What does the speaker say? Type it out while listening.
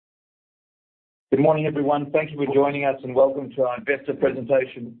Good morning, everyone. Thank you for joining us, and welcome to our investor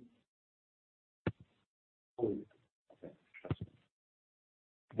presentation.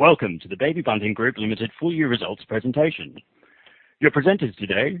 Welcome to the Baby Bunting Group Limited full year results presentation. Your presenters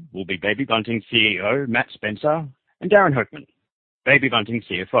today will be Baby Bunting CEO, Matt Spencer, and Darin Hoekman, Baby Bunting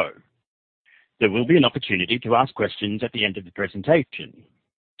CFO. There will be an opportunity to ask questions at the end of the presentation.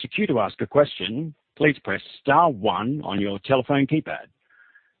 To queue to ask a question, please press star one on your telephone keypad.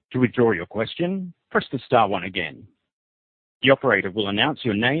 To withdraw your question, press the star one again. The operator will announce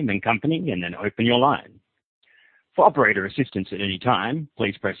your name and company and then open your line. For operator assistance at any time,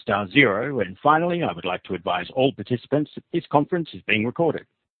 please press star zero. And finally, I would like to advise all participants that this conference is being recorded.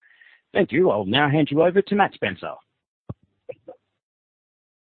 Thank you. I'll now hand you over to Matt Spencer.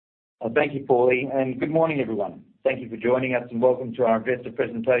 Thank you, Paulie, and good morning, everyone. Thank you for joining us, and welcome to our investor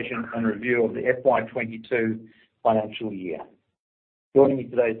presentation and review of the FY22 financial year. Joining me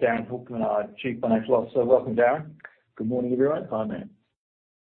today is Darin Hoekman, our Chief Financial Officer. Welcome, Darin. Good morning, everyone. Hi,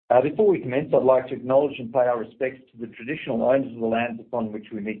 Matt. Before we commence, I'd like to acknowledge and pay our respects to the traditional owners of the lands upon which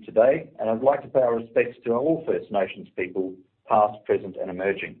we meet today, and I'd like to pay our respects to all First Nations people, past, present, and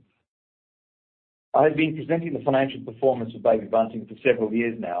emerging. I have been presenting the financial performance of Baby Bunting for several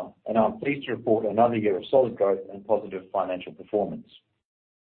years now, and I'm pleased to report another year of solid growth and positive financial performance.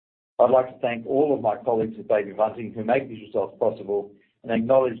 I'd like to thank all of my colleagues at Baby Bunting who make these results possible and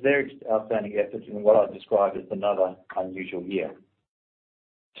acknowledge their outstanding efforts in what I've described as another unusual year.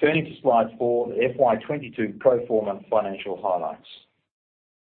 Turning to slide 4, the FY22 pro forma financial highlights.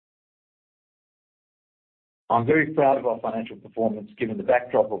 I'm very proud of our financial performance given the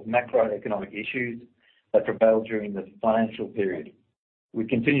backdrop of macroeconomic issues that prevailed during the financial period. We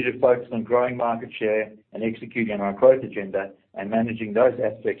continue to focus on growing market share and executing on our growth agenda and managing those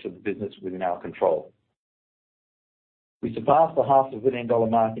aspects of the business within our control. We surpassed the $500 million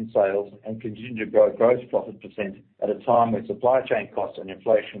mark in sales and continue to grow gross profit % at a time when supply chain costs and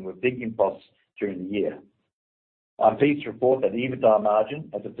inflation were big inputs during the year. I'm pleased to report that the EBITDA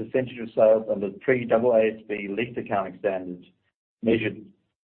margin as a percentage of sales under the pre-AASB lease accounting standards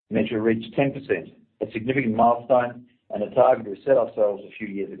measure reached 10%, a significant milestone and a target we set ourselves a few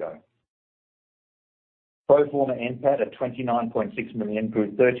years ago. Pro forma NPAT at $29.6 million grew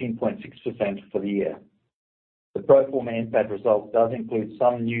 13.6% for the year. The pro forma NPAT result does include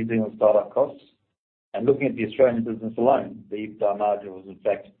some New Zealand startup costs, and looking at the Australian business alone, the EBITDA margin was in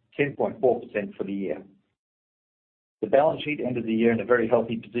fact 10.4% for the year. The balance sheet ended the year in a very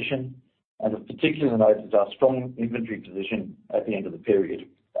healthy position, and of particular note is our strong inventory position at the end of the period.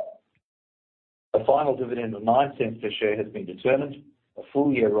 A final dividend of 9 cents per share has been determined, a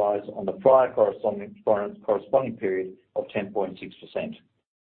full year rise on the prior corresponding period of 10.6%.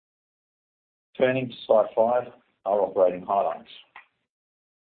 Turning to slide 5, our operating highlights.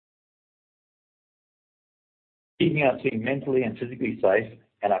 Keeping our team mentally and physically safe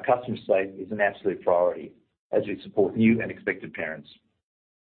and our customers safe is an absolute priority as we support new and expected parents.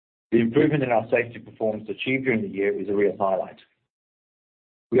 The improvement in our safety performance achieved during the year is a real highlight.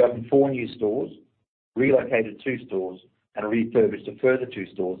 We opened 4 new stores, relocated 2 stores, and refurbished a further 2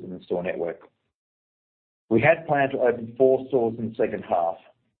 stores in the store network. We had planned to open 4 stores in the second half.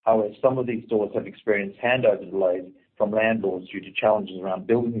 However, some of these stores have experienced handover delays from landlords due to challenges around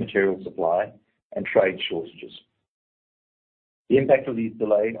building material supply and trade shortages. The impact of these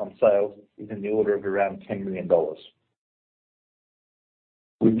delays on sales is in the order of around $10 million.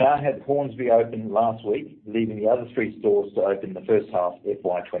 We've now had Hornsby open last week, leaving the other 3 stores to open in the first half of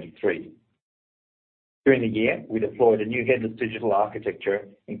FY23. During the year, we deployed a new headless digital architecture,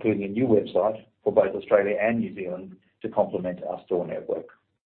 including a new website for both Australia and New Zealand to complement our store network.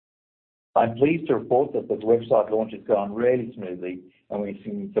 I'm pleased to report that the website launch has gone really smoothly, and we've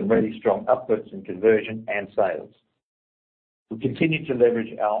seen some really strong upwards in conversion and sales. We continue to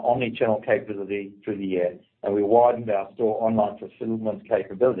leverage our omni-channel capability through the year, and we widened our store online fulfillment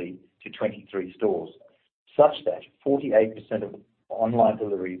capability to 23 stores, such that 48% of online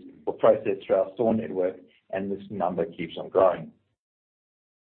deliveries were processed through our store network, and this number keeps on growing.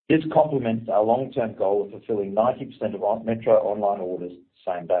 This complements our long-term goal of fulfilling 90% of Metro online orders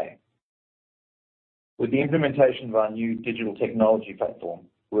same day. With the implementation of our new digital technology platform,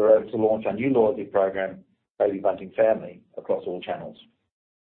 we were able to launch our new loyalty program, Baby Bunting Family, across all channels.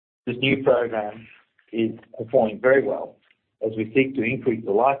 This new program is performing very well as we seek to increase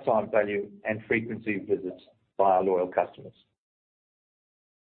the lifetime value and frequency of visits by our loyal customers.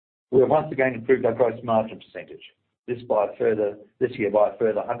 We have once again improved our gross margin percentage, this year by a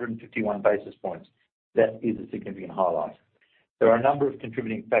further 151 basis points. That is a significant highlight. There are a number of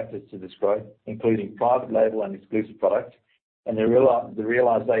contributing factors to this growth, including private label and exclusive products, and the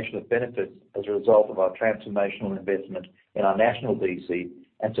realization of benefits as a result of our transformational investment in our national DC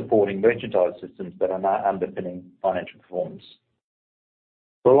and supporting merchandise systems that are now underpinning financial performance.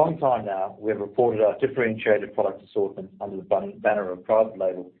 For a long time now, we have reported our differentiated product assortment under the banner of private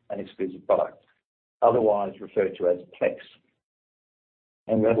label and exclusive products, otherwise referred to as PLEX.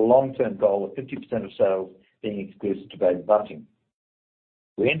 And we have a long-term goal of 50% of sales being exclusive to Baby Bunting.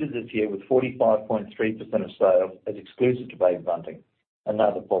 We ended this year with 45.3% of sales as exclusive to Baby Bunting,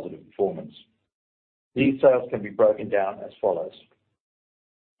 another positive performance. These sales can be broken down as follows.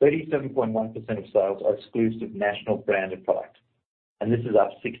 37.1% of sales are exclusive national branded product, and this is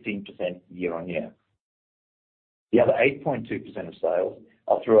up 16% year on year. The other 8.2% of sales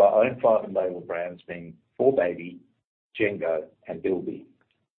are through our own private label brands being 4Baby, Jengo, and Bilby.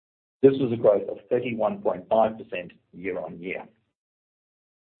 This was a growth of 31.5% year on year.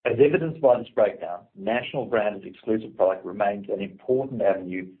 As evidenced by this breakdown, national branded exclusive product remains an important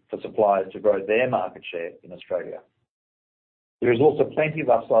avenue for suppliers to grow their market share in Australia. There is also plenty of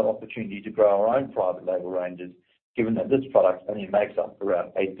upside opportunity to grow our own private label ranges, given that this product only makes up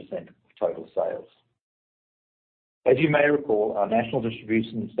around 8% of total sales. As you may recall, our National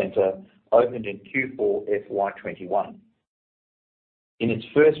Distribution Centre opened in Q4 FY21. In its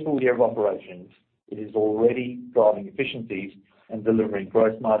first full year of operations, it is already driving efficiencies and delivering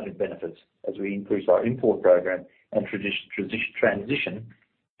gross margin benefits as we increase our import program and transition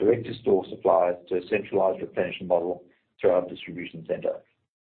direct-to-store suppliers to a centralised replenishment model through our distribution centre.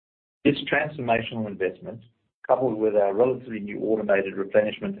 This transformational investment, coupled with our relatively new automated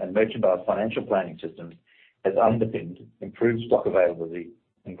replenishment and merchandise financial planning systems, has underpinned improved stock availability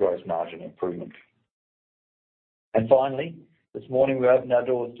and gross margin improvement. And finally, this morning we opened our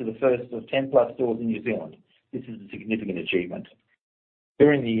doors to the first of 10 plus stores in New Zealand. This is a significant achievement.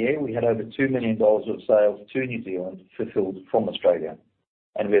 During the year, we had over $2 million of sales to New Zealand fulfilled from Australia,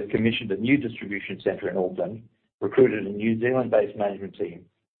 and we have commissioned a new distribution centre in Auckland, recruited a New Zealand-based management team,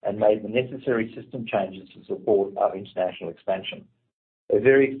 and made the necessary system changes to support our international expansion. A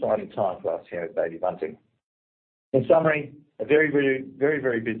very exciting time for us here at Baby Bunting. In summary, a very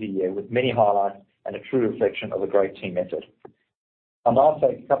busy year with many highlights and a true reflection of a great team effort. I'll now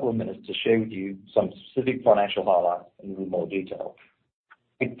take a couple of minutes to share with you some specific financial highlights in a little more detail.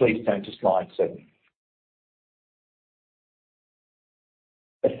 Please turn to slide 7.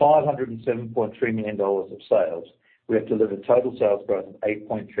 At $507.3 million of sales, we have delivered total sales growth of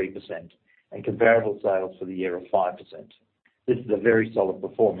 8.3% and comparable sales for the year of 5%. This is a very solid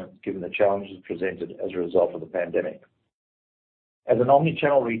performance given the challenges presented as a result of the pandemic. As an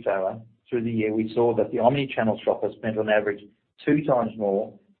omni-channel retailer, through the year we saw that the omni-channel shopper spent on average 2 times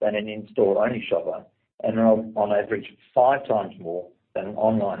more than an in-store only shopper and on average 5 times more than an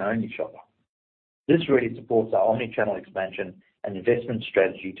online-only shopper. This really supports our omni-channel expansion and investment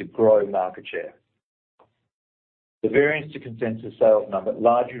strategy to grow market share. The variance to consensus sales number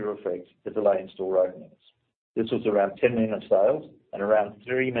largely reflects the delay in store openings. This was around $10 million of sales, and around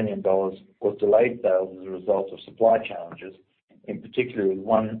 $3 million was delayed sales as a result of supply challenges, in particular with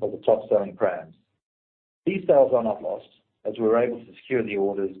one of the top-selling brands. These sales are not lost, as we were able to secure the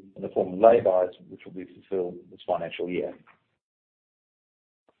orders in the form of lay-bys, which will be fulfilled this financial year.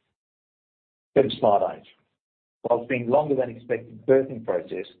 Go to slide 8. Whilst being longer than expected birthing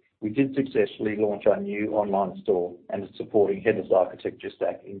process, we did successfully launch our new online store and its supporting headless architecture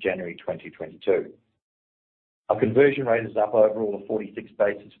stack in January 2022. Our conversion rate is up overall of 46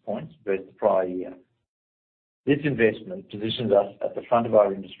 basis points versus the prior year. This investment positions us at the front of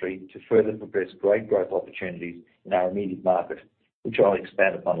our industry to further progress great growth opportunities in our immediate market, which I'll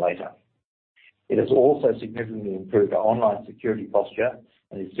expand upon later. It has also significantly improved our online security posture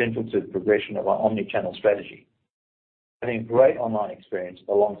and is central to the progression of our omni-channel strategy. Having a great online experience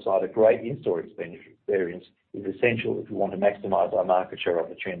alongside a great in-store experience is essential if we want to maximise our market share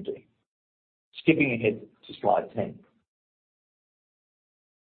opportunity. Skipping ahead to slide 10.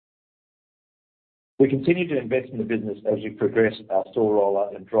 We continue to invest in the business as we progress our store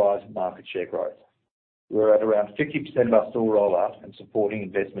rollout and drive market share growth. We're at around 50% of our store rollout, and supporting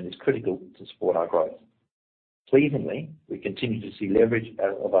investment is critical to support our growth. Pleasingly, we continue to see leverage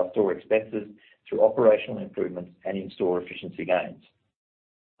of our store expenses through operational improvements and in-store efficiency gains.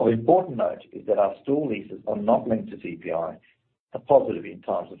 Of important note is that our store leases are not linked to CPI, a positive in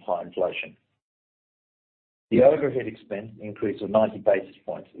times of high inflation. The overhead expense increase of 90 basis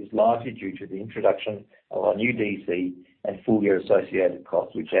points is largely due to the introduction of our new DC and full year associated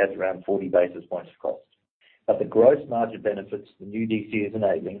costs, which adds around 40 basis points of cost. But the gross margin benefits the new DC is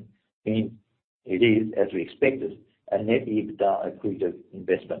enabling, meaning it is, as we expected, a net EBITDA accretive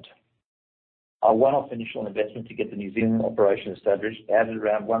investment. Our one-off initial investment to get the New Zealand operation established added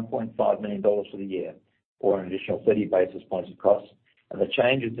around $1.5 million for the year, or an additional 30 basis points of cost, and the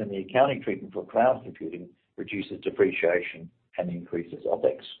changes in the accounting treatment for cloud computing reduces depreciation and increases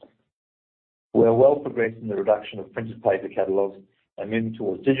OpEx. We are well progressed in the reduction of printed paper catalogues and moving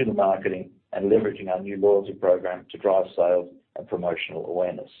towards digital marketing and leveraging our new loyalty program to drive sales and promotional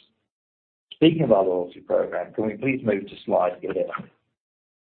awareness. Speaking of our loyalty program, can we please move to slide 11?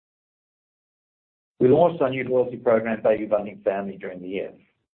 We launched our new loyalty program, Baby Bunting Family, during the year.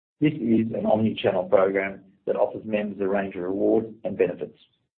 This is an omni-channel program that offers members a range of rewards and benefits.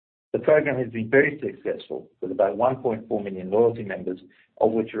 The program has been very successful, with about 1.4 million loyalty members,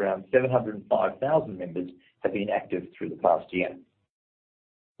 of which around 705,000 members have been active through the past year.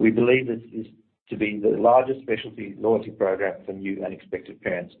 We believe this is to be the largest specialty loyalty program for new and expectant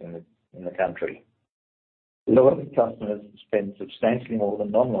parents in the country. Loyalty customers spend substantially more than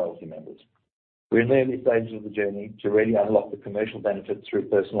non-loyalty members. We're in the early stages of the journey to really unlock the commercial benefits through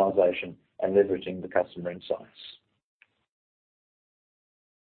personalisation and leveraging the customer insights.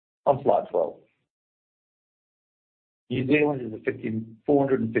 On slide 12. New Zealand is a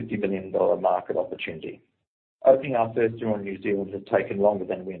 $450 million market opportunity. Opening our first store in New Zealand has taken longer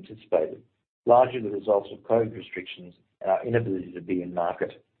than we anticipated, largely the result of COVID restrictions and our inability to be in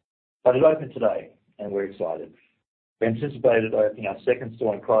market. But it opened today, and we're excited. We anticipated opening our second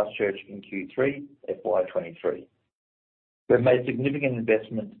store in Christchurch in Q3 FY23. We've made significant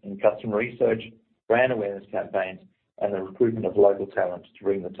investment in customer research, brand awareness campaigns, and the recruitment of local talent to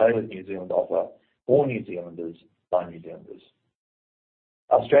bring the tailored New Zealand offer for New Zealanders by New Zealanders.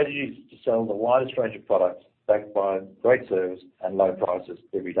 Our strategy is to sell the widest range of products backed by great service and low prices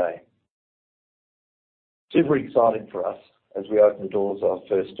every day. Super exciting for us as we open the doors of our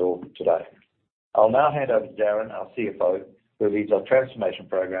first store today. I'll now hand over to Darren, our CFO, who leads our transformation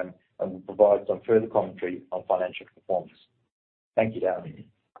program and will provide some further commentary on financial performance. Thank you, Darren.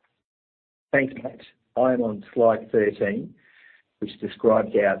 Thanks, Matt. I am on slide 13, which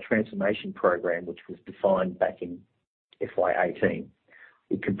describes our transformation program, which was defined back in FY18.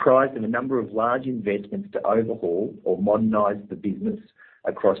 It comprised of a number of large investments to overhaul or modernise the business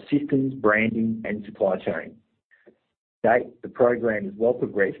across systems, branding and supply chain. To date, the program is well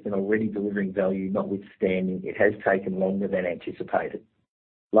progressed and already delivering value, notwithstanding it has taken longer than anticipated,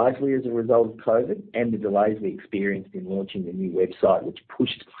 largely as a result of COVID and the delays we experienced in launching the new website, which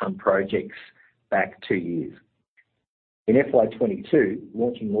pushed some projects back 2 years. In FY22,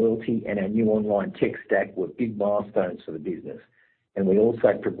 launching loyalty and our new online tech stack were big milestones for the business, and we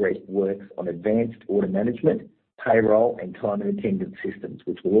also progressed works on advanced order management, payroll and time and attendance systems,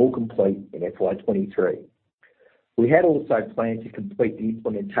 which will all complete in FY23. We had also planned to complete the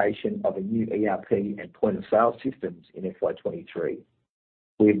implementation of a new ERP and point of sale systems in FY23.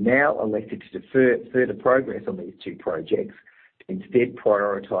 We have now elected to defer further progress on these two projects to instead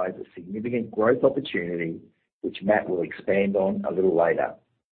prioritise a significant growth opportunity, which Matt will expand on a little later.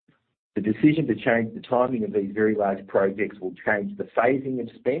 The decision to change the timing of these very large projects will change the phasing of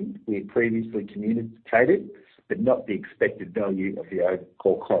spend we had previously communicated, but not the expected value of the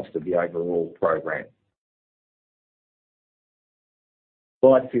overall cost of the overall program.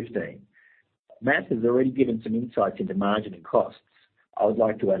 Slide 15. Matt has already given some insights into margin and costs. I would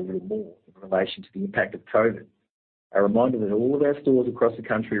like to add a little more in relation to the impact of COVID. A reminder that all of our stores across the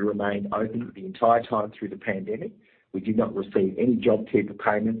country remained open the entire time through the pandemic. We did not receive any JobKeeper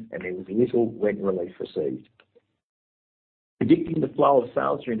payments and there was little rent relief received. Predicting the flow of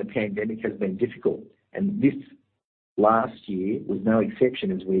sales during the pandemic has been difficult, and this last year was no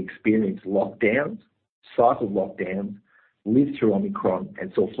exception as we experienced lockdowns, cycled lockdowns, lived through Omicron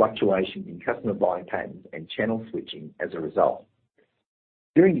and saw fluctuation in customer buying patterns and channel switching as a result.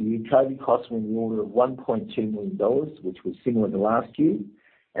 During the year, COVID costs were in the order of $1.2 million, which was similar to last year.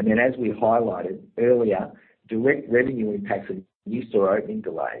 And then as we highlighted earlier, direct revenue impacts of new store opening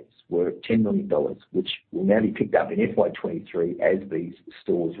delays were $10 million, which will now be picked up in FY23 as these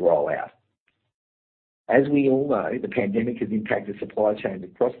stores roll out. As we all know, the pandemic has impacted supply chains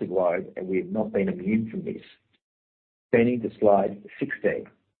across the globe and we have not been immune from this. Turning to slide 16.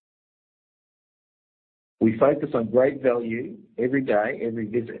 We focus on great value every day, every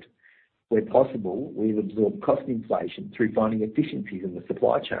visit. Where possible, we've absorbed cost inflation through finding efficiencies in the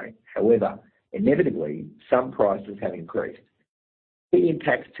supply chain. However, inevitably, some prices have increased. Key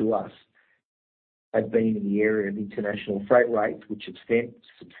impacts to us have been in the area of international freight rates, which have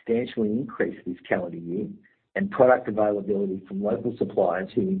substantially increased this calendar year, and product availability from local suppliers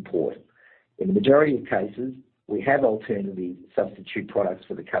who import. In the majority of cases, we have alternative substitute products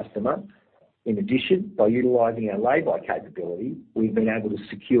for the customer, In addition, by utilizing our lay-by capability, we've been able to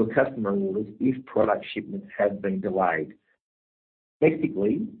secure customer orders if product shipments have been delayed.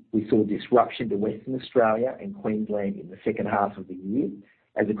 Domestically, we saw disruption to Western Australia and Queensland in the second half of the year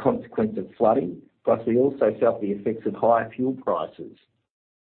as a consequence of flooding, plus we also felt the effects of higher fuel prices.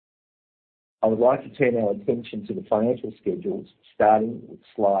 I would like to turn our attention to the financial schedules, starting with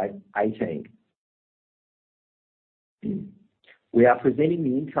slide 18. We are presenting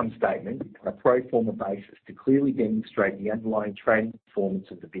the income statement on a pro forma basis to clearly demonstrate the underlying trading performance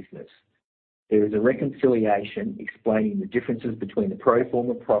of the business. There is a reconciliation explaining the differences between the pro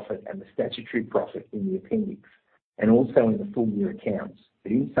forma profit and the statutory profit in the appendix, and also in the full year accounts.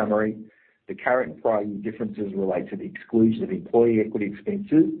 But in summary, the current and prior year differences relate to the exclusion of employee equity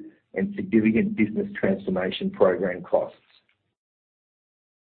expenses and significant business transformation program costs.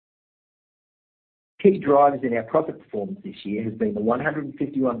 Key drivers in our profit performance this year has been the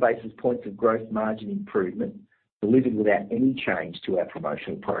 151 basis points of gross margin improvement delivered without any change to our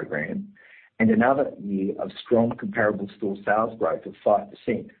promotional program, and another year of strong comparable store sales growth of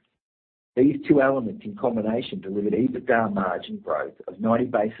 5%. These two elements in combination delivered EBITDA margin growth of 90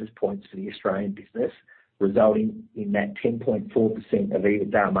 basis points for the Australian business, resulting in that 10.4% of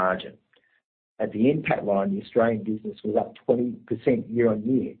EBITDA margin. At the NPAT line, the Australian business was up 20% year on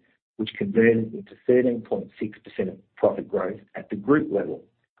year, which converted into 13.6% of profit growth at the group level.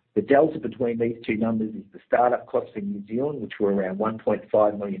 The delta between these two numbers is the start-up costs in New Zealand, which were around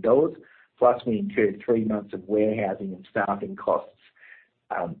 $1.5 million, plus we incurred 3 months of warehousing and staffing costs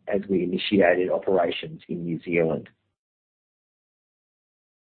as we initiated operations in New Zealand.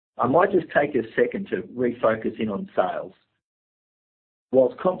 I might just take a second to refocus in on sales.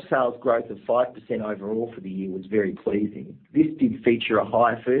 Whilst comp sales growth of 5% overall for the year was very pleasing, this did feature a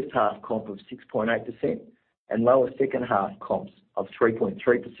higher first half comp of 6.8% and lower second half comps of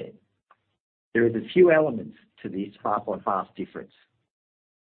 3.3%. There is a few elements to this half-on-half difference.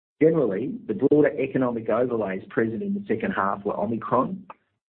 Generally, the broader economic overlays present in the second half were Omicron,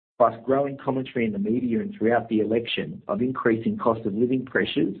 plus growing commentary in the media and throughout the election of increasing cost of living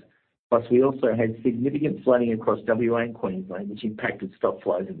pressures. Plus, we also had significant flooding across WA and Queensland, which impacted stock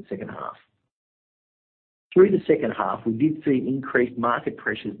flows in the second half. Through the second half, we did see increased market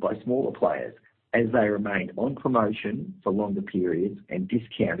pressures by smaller players as they remained on promotion for longer periods and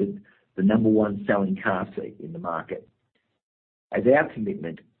discounted the number one selling car seat in the market. As our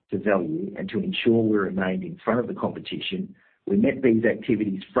commitment to value and to ensure we remained in front of the competition, we met these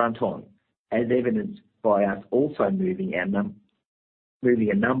activities front on, as evidenced by us also moving a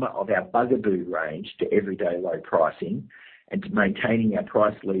number of our Bugaboo range to everyday low pricing and to maintaining our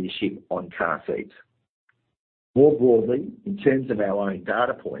price leadership on car seats. More broadly, in terms of our own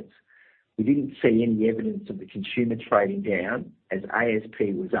data points, we didn't see any evidence of the consumer trading down as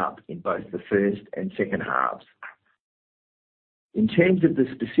ASP was up in both the first and second halves. In terms of the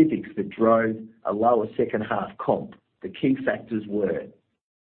specifics that drove a lower second half comp, the key factors were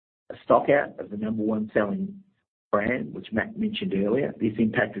a stock out of the number one selling brand, which Matt mentioned earlier. This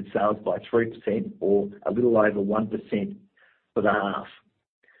impacted sales by 3% or a little over 1% for the half.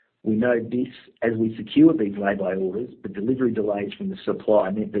 We know this as we secured these lay-by orders, but delivery delays from the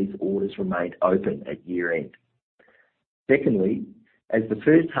supplier meant these orders remained open at year end. Secondly, as the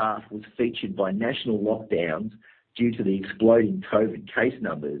first half was featured by national lockdowns due to the exploding COVID case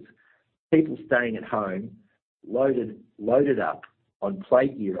numbers, people staying at home loaded up on play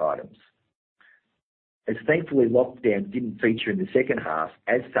gear items. As thankfully lockdowns didn't feature in the second half,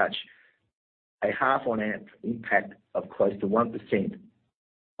 as such, a half-on-half impact of close to 1%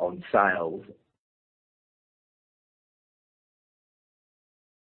 on sales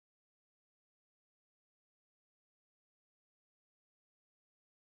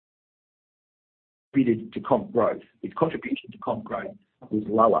contributed to comp growth. Its contribution to comp growth was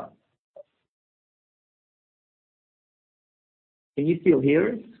lower. Can you still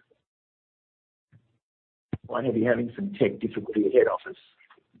hear us? Might have you having some tech difficulty at head office.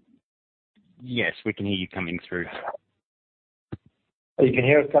 Yes, we can hear you coming through. Oh, you can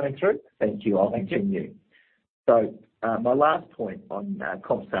hear us coming through? Thank you. I'll continue. So, my last point on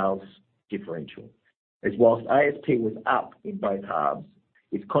comp sales differential is whilst ASP was up in both halves,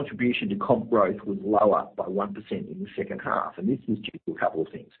 its contribution to comp growth was lower by 1% in the second half, and this was due to a couple of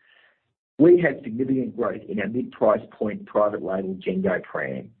things. We had significant growth in our mid-price point private label Jengo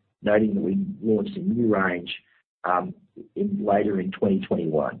pram, noting that we launched a new range later in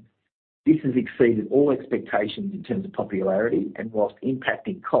 2021. This has exceeded all expectations in terms of popularity, and whilst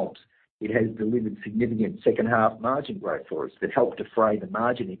impacting comps, it has delivered significant second half margin growth for us that helped defray the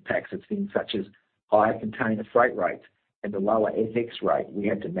margin impacts of things such as higher container freight rates and the lower FX rate we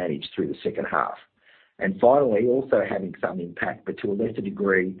had to manage through the second half. And finally, also having some impact, but to a lesser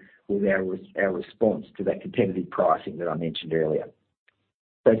degree, with our response to that competitive pricing that I mentioned earlier.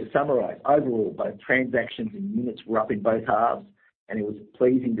 So to summarise, overall, both transactions and units were up in both halves, and it was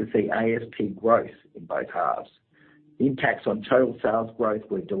pleasing to see ASP growth in both halves. Impacts on total sales growth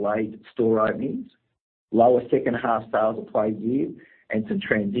were delayed store openings, lower second half sales of play gear, and some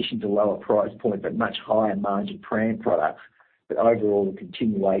transition to lower price point but much higher margin brand products, but overall a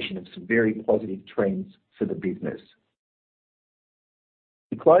continuation of some very positive trends for the business.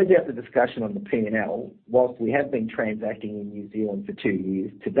 To close out the discussion on the P&L, whilst we have been transacting in New Zealand for 2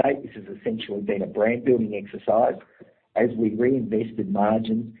 years, to date this has essentially been a brand building exercise as we reinvested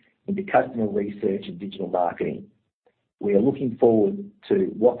margins into customer research and digital marketing. We are looking forward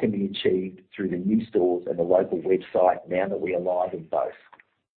to what can be achieved through the new stores and the local website now that we are live in both.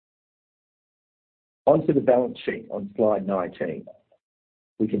 On to the balance sheet on slide 19.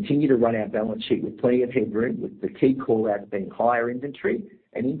 We continue to run our balance sheet with plenty of headroom, with the key call-outs being higher inventory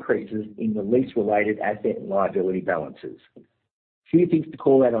and increases in the lease-related asset and liability balances. Few things to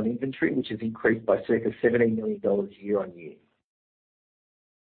call out on inventory, which has increased by circa $17 million year on year.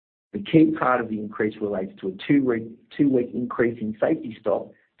 The key part of the increase relates to a two-week increase in safety stock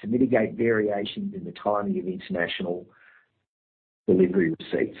to mitigate variations in the timing of international delivery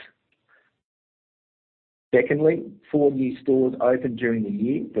receipts. Secondly, 4 new stores opened during the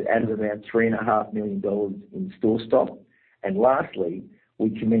year that added around $3.5 million in store stock. And lastly, we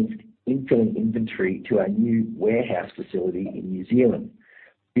commenced infilling inventory to our new warehouse facility in New Zealand.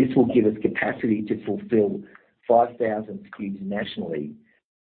 This will give us capacity to fulfil 5,000 SKUs nationally,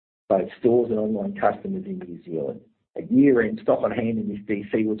 both stores and online customers in New Zealand. At year-end, stock on hand in this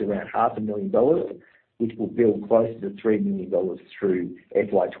DC was around $500,000, which will build closer to $3 million through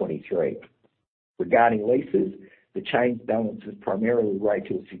FY23. Regarding leases, the change balances primarily relate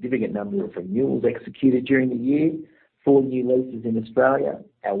to a significant number of renewals executed during the year, 4 new leases in Australia,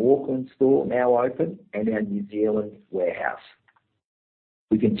 our Auckland store now open, and our New Zealand warehouse.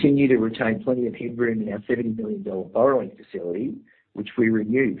 We continue to retain plenty of headroom in our $70 million borrowing facility, which we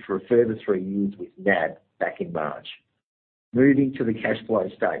renewed for a further 3 years with NAB back in March. Moving to the cash flow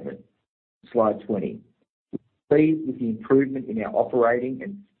statement, slide 20. We're pleased with the improvement in our operating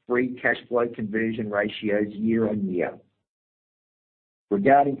and free cash flow conversion ratios year on year.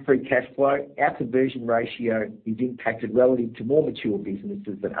 Regarding free cash flow, our conversion ratio is impacted relative to more mature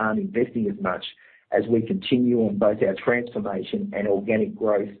businesses that aren't investing as much as we continue on both our transformation and organic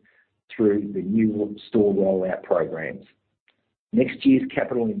growth through the new store rollout programs. Next year's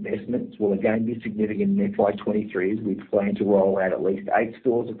capital investments will again be significant in FY23 as we plan to roll out at least 8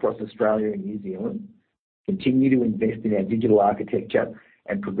 stores across Australia and New Zealand, continue to invest in our digital architecture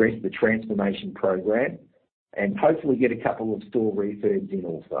and progress the transformation program, and hopefully get a couple of store refurbs in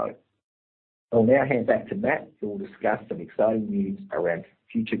also. I'll now hand back to Matt, who will discuss some exciting news around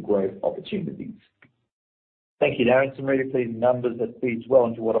future growth opportunities. Thank you, Darren. Some really pleasing numbers that feeds well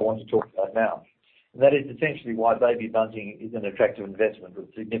into what I want to talk about now. And that is essentially why Baby Bunting is an attractive investment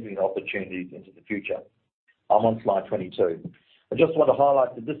with significant opportunities into the future. I'm on slide 22. I just want to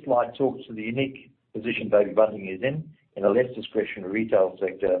highlight that this slide talks to the unique position Baby Bunting is in a less discretionary retail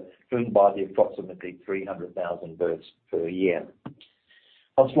sector driven by the approximately 300,000 births per year.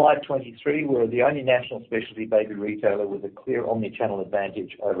 On slide 23, we're the only national specialty baby retailer with a clear omni-channel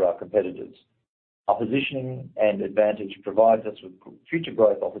advantage over our competitors. Our positioning and advantage provides us with future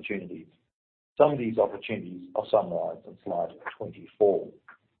growth opportunities. Some of these opportunities are summarised on slide 24.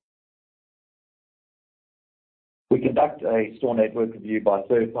 We conduct a store network review by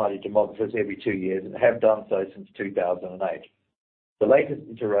third-party demographers every 2 years and have done so since 2008. The latest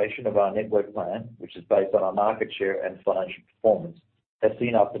iteration of our network plan, which is based on our market share and financial performance, has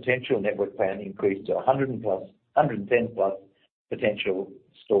seen our potential network plan increase to 110 plus potential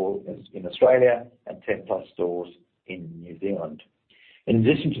stores in Australia and 10 plus stores in New Zealand. In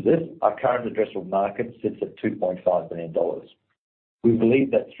addition to this, our current addressable market sits at $2.5 billion. We believe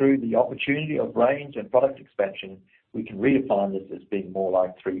that through the opportunity of range and product expansion, we can redefine this as being more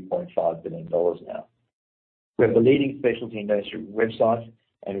like $3.5 billion now. We have the leading specialty nursery website,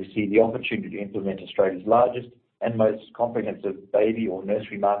 and we see the opportunity to implement Australia's largest and most comprehensive baby or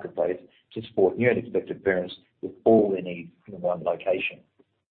nursery marketplace to support new and expectant parents with all their needs in one location.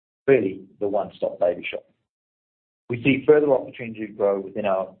 Really, the one-stop baby shop. We see further opportunity to grow within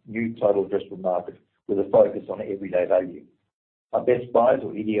our new total addressable market with a focus on everyday value. Our Best Buys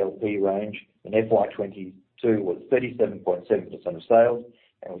or EDLP range in FY22 was 37.7% of sales,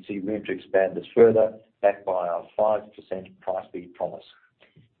 and we see room to expand this further, backed by our 5% price beat promise.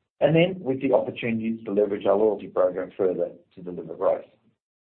 and then with the opportunities to leverage our loyalty program further to deliver growth.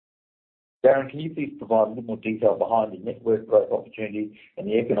 Darren, can you please provide a little more detail behind the network growth opportunity and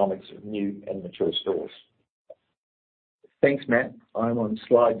the economics of new and mature stores? Thanks, Matt. I'm on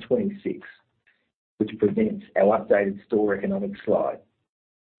slide 26, which presents our updated store economics slide.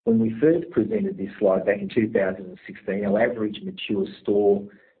 When we first presented this slide back in 2016, our average mature store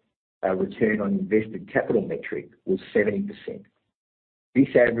return on invested capital metric was 70%. This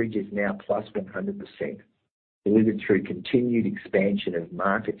average is now plus 100%, delivered through continued expansion of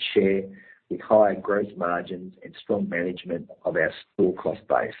market share with higher gross margins and strong management of our store cost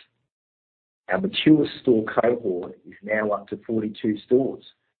base. Our mature store cohort is now up to 42 stores,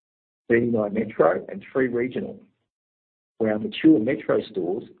 39 metro and 3 regional. For our mature metro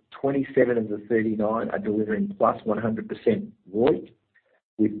stores, 27 of the 39 are delivering plus 100% ROI,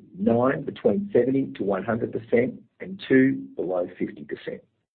 with 9 between 70 to 100% and 2 below 50%.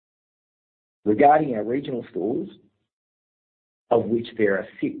 Regarding our regional stores, of which there are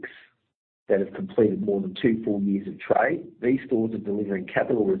 6 that have completed more than 2 full years of trade, these stores are delivering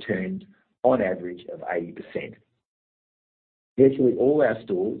capital returns on average of 80%. Virtually all our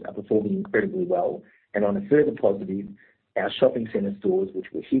stores are performing incredibly well, and on a further positive, our shopping centre stores, which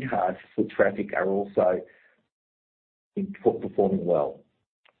were hit hard for foot traffic, are also performing well.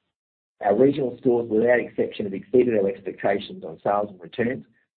 Our regional stores, without exception, have exceeded our expectations on sales and returns,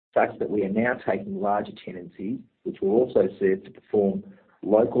 such that we are now taking larger tenancies, which will also serve to perform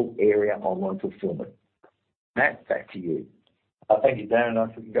local area online fulfilment. Matt, back to you. Thank you, Darren.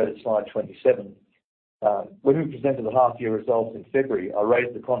 If we can go to slide 27. When we presented the half-year results in February, I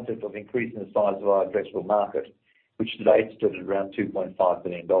raised the concept of increasing the size of our addressable market, which today stood at around $2.5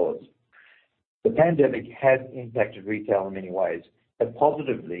 billion. The pandemic has impacted retail in many ways, but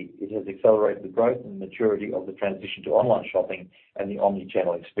positively, it has accelerated the growth and maturity of the transition to online shopping and the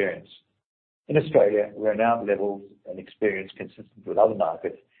omni-channel experience. In Australia, we are now at levels and experience consistent with other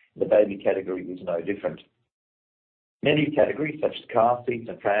markets, and the baby category is no different. Many categories, such as car seats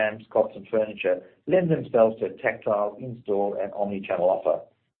and prams, cots and furniture, lend themselves to a tactile, in-store and omni-channel offer,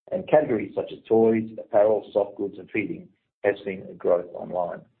 and categories such as toys, apparel, soft goods and feeding have seen a growth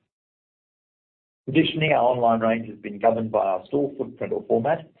online. Traditionally, our online range has been governed by our store footprint or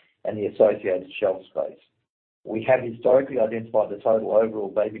format and the associated shelf space. We have historically identified the total overall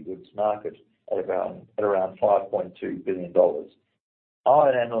baby goods market at around $5.2 billion. Our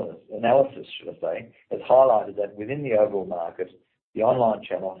analysis, has highlighted that within the overall market, the online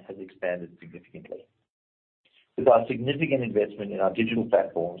channel has expanded significantly. With our significant investment in our digital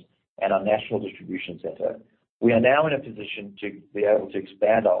platforms and our national distribution centre, we are now in a position to be able to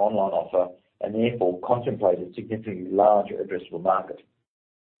expand our online offer and therefore contemplate a significantly larger addressable market.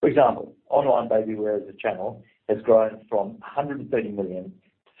 For example, online baby wear as a channel has grown from 130 million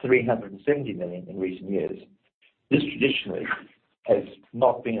to 370 million in recent years. This traditionally has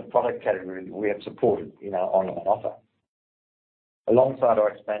not been a product category that we have supported in our online offer. Alongside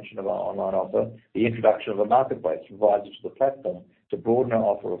our expansion of our online offer, the introduction of a marketplace provides us with a platform to broaden our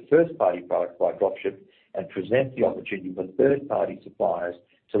offer of first-party products by dropship and present the opportunity for third-party suppliers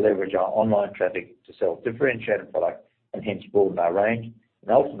to leverage our online traffic to sell differentiated products and hence broaden our range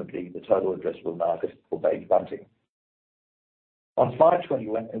and ultimately the total addressable market for Baby Bunting. On slide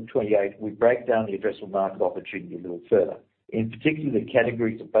 21 and 28, we break down the addressable market opportunity a little further. In particular, the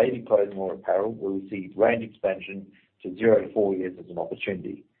categories of baby clothing or apparel, where we see range expansion to 0 to 4 years as an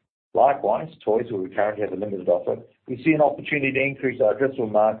opportunity. Likewise, toys, where we currently have a limited offer, we see an opportunity to increase our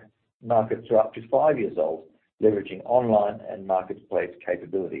addressable market to up to 5 years old, leveraging online and marketplace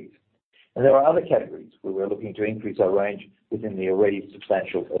capabilities. And there are other categories where we're looking to increase our range within the already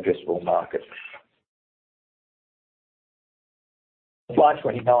substantial addressable market. Slide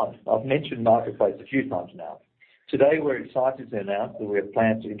 29. I've mentioned marketplace a few times now. Today, we're excited to announce that we have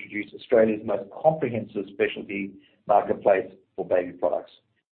plans to introduce Australia's most comprehensive specialty marketplace for baby products.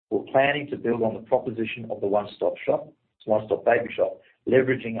 We're planning to build on the proposition of the one-stop baby shop,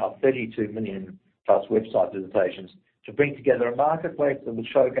 leveraging our 32 million plus website visitations to bring together a marketplace that will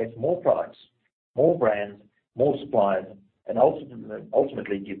showcase more products, more brands, more suppliers, and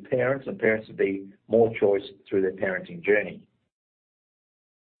ultimately give parents and parents-to-be more choice through their parenting journey.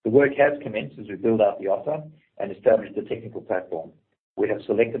 The work has commenced as we build out the offer and establish the technical platform. We have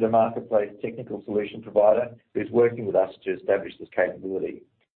selected a marketplace technical solution provider who is working with us to establish this capability.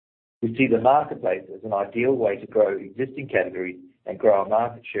 We see the marketplace as an ideal way to grow existing categories and grow our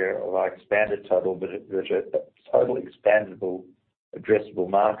market share of our expanded total expandable addressable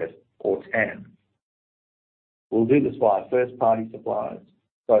market, or TAM. We'll do this via first-party suppliers,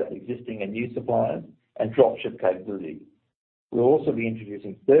 both existing and new suppliers, and dropship capability. We'll also be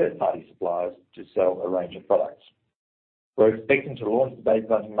introducing third-party suppliers to sell a range of products. We're expecting to launch the Baby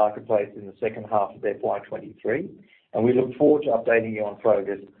Bunting Marketplace in the second half of FY23, and we look forward to updating you on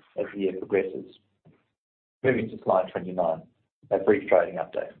progress as the year progresses. Moving to slide 29, a brief trading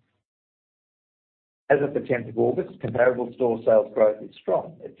update. As of the 10th of August, comparable store sales growth is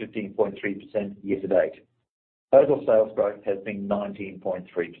strong at 15.3% year to date. Total sales growth has been 19.3%.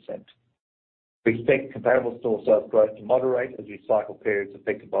 We expect comparable store sales growth to moderate as we cycle periods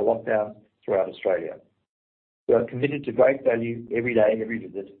affected by lockdowns throughout Australia. We are committed to great value every day, every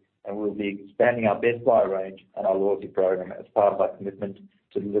visit, and we'll be expanding our Best Buy range and our loyalty program as part of our commitment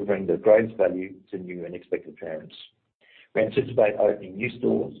to delivering the greatest value to new and expectant parents. We anticipate opening new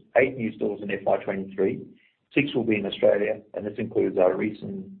stores, 8 new stores in FY23. 6 will be in Australia, and this includes our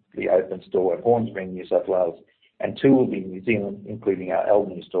recently opened store at Hornsby, New South Wales, and 2 will be in New Zealand, including our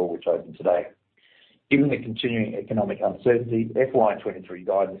Albany store, which opened today. Given the continuing economic uncertainty, FY23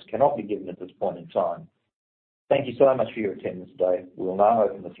 guidance cannot be given at this point in time. Thank you so much for your attendance today. We will now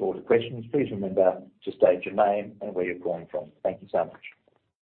open the floor to questions. Please remember to state your name and where you're calling from. Thank you so much.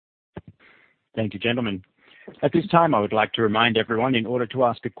 Thank you, gentlemen. At this time, I would like to remind everyone, in order to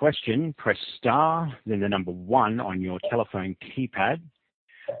ask a question, press star, then the number 1 on your telephone keypad.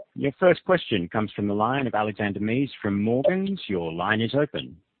 Your first question comes from the line of Alexander Mees from Morgans. Your line is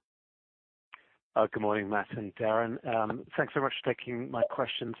open. Good morning, Matt and Darren. Thanks very much for taking my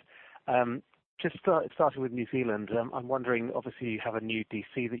questions. Just starting with New Zealand, I'm wondering, obviously you have a new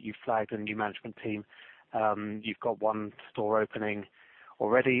DC that you flagged and a new management team. You've got 1 store opening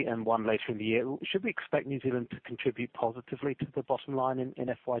already and 1 later in the year. Should we expect New Zealand to contribute positively to the bottom line in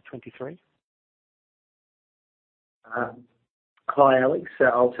FY23? Hi, Alex.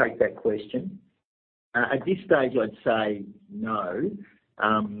 I'll take that question. At this stage, I'd say no.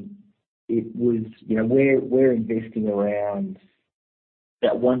 It was, we're investing around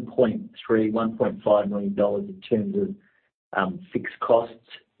about $1.5 million in terms of fixed costs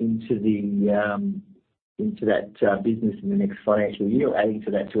into that business in the next financial year, adding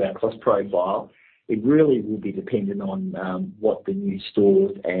to that to our cost profile. It really will be dependent on what the new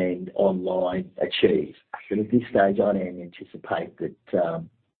stores and online achieve. But at this stage, I don't anticipate that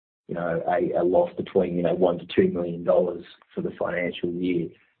a loss between $1 to $2 million for the financial year.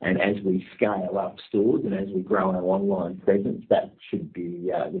 And as we scale up stores and as we grow our online presence, that should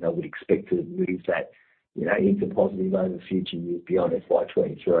be, we'd expect to move that, into positive over future years beyond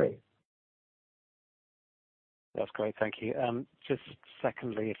FY23. That's great. Thank you. Just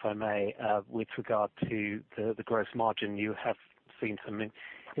secondly, if I may, with regard to the gross margin, you have seen some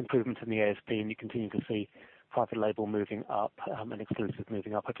improvement in the ASP, and you continue to see private label moving up, and exclusive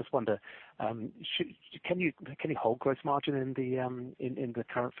moving up. I just wonder, can you hold gross margin in the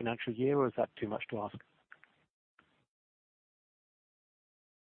current financial year, or is that too much to ask?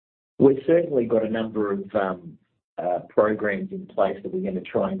 We've certainly got a number of programs in place that we're going to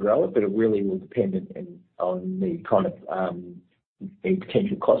try and grow it, but it really will depend on the kind of any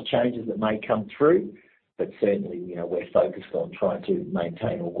potential cost changes that may come through. But certainly, we're focused on trying to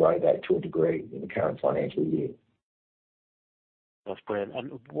maintain or grow that to a degree in the current financial year. That's brilliant.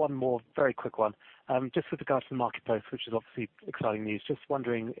 And one more very quick one. Just with regards to the marketplace, which is obviously exciting news, just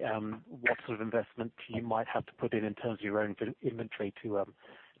wondering what sort of investment you might have to put in terms of your own inventory to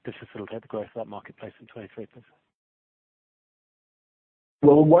facilitate the growth of that marketplace in 23, please.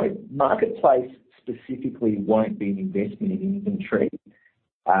 Well, marketplace specifically won't be an investment in inventory.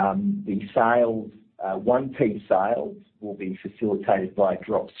 The sales, 1P sales will be facilitated by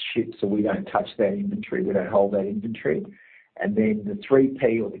drop ship, so we don't touch that inventory, we don't hold that inventory. And then the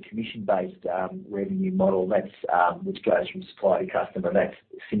 3P or the commission-based revenue model, that's which goes from supplier to customer, that's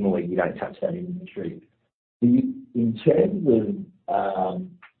similarly, you don't touch that inventory. In terms of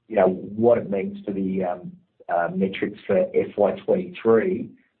what it means for the metrics for FY23,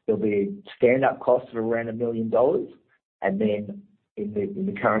 there'll be a stand-up cost of around $1 million, and then in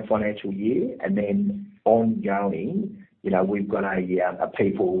the current financial year, and then ongoing, we've got a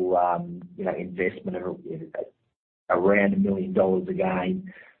people investment of around $1 million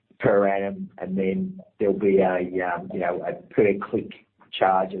again per annum, and then there'll be a per click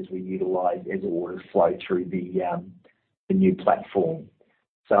charge as we utilise as orders flow through the new platform.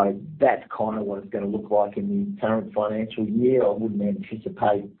 So that's kind of what it's going to look like in the current financial year. I wouldn't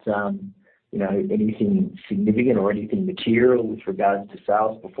anticipate anything significant or anything material with regards to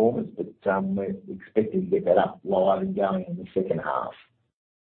sales performance, but we're expecting to get that up live and going in the second half.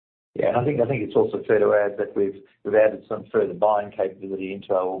 Yeah, and I think it's also fair to add that we've added some further buying capability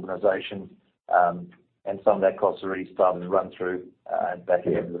into our organisation, and some of that cost already started to run through back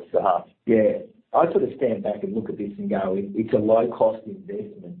end of the half. Yeah, I sort of stand back and look at this and go, it's a low-cost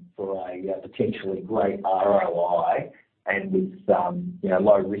investment for a potentially great ROI and with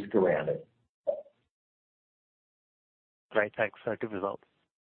low risk around it. Great, thanks. Good result.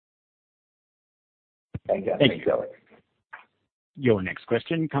 Thank you. Thank you. Alex. Your next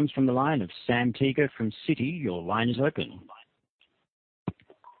question comes from the line of Sam Teeger from Citi. Your line is open.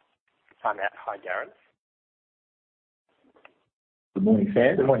 Hi, Matt. Hi, Darren. Good morning,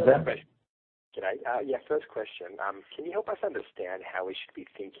 Sam. Good morning, Sam. G'day. First question. Can you help us understand how we should be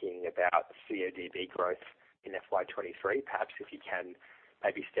thinking about CODB growth in FY23? Perhaps if you can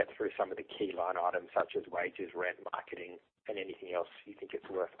maybe step through some of the key line items such as wages, rent, marketing, and anything else you think it's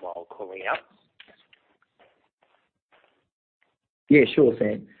worthwhile calling out. Yeah, sure,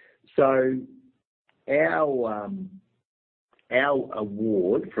 Sam. So our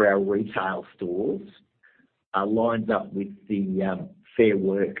award for our retail stores lines up with the Fair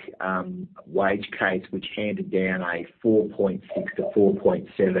Work wage case, which handed down a 4.6 to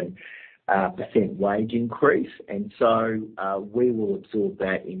 4.7% wage increase. And so we will absorb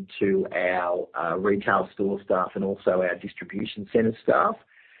that into our retail store staff and also our distribution centre staff.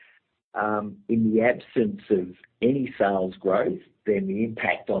 In the absence of any sales growth, then the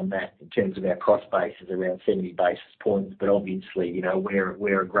impact on that in terms of our cost base is around 70 basis points. But obviously,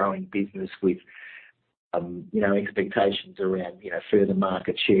 we're a growing business with expectations around, further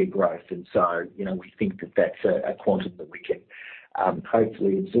market share growth. And so, we think that that's a quantum that we can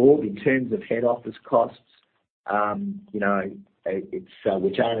hopefully absorb. In terms of head office costs, it's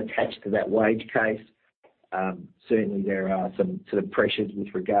which aren't attached to that wage case. Certainly there are some sort of pressures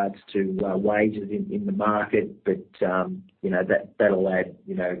with regards to wages in the market, but that'll add,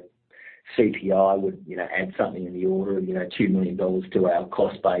 CPI would, add something in the order of, $2 million to our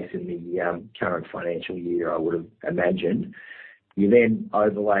cost base in the current financial year, I would have imagined. You then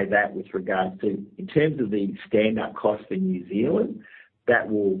overlay that with regards to, in terms of the stand-up cost for New Zealand, that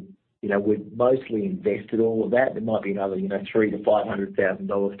will, we've mostly invested all of that. There might be another, $300,000 to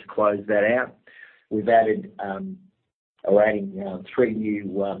 $500,000 to close that out. We've added, are adding 3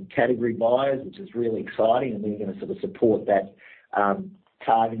 new category buyers, which is really exciting, and we're going to sort of support that,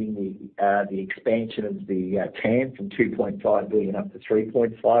 targeting the expansion of the TAM from 2.5 billion up to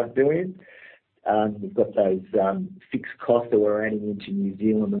 3.5 billion. We've got those fixed costs that we're adding into New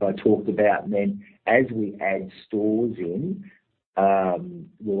Zealand that I talked about, and then as we add stores in,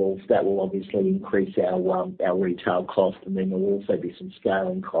 that will obviously increase our retail cost, and then there'll also be some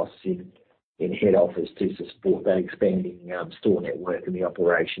scaling costs in head office to support that expanding store network and the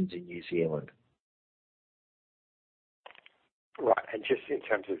operations in New Zealand. Right, and just in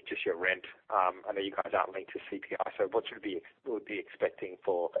terms of just your rent, I know you guys aren't linked to CPI, so what should we be expecting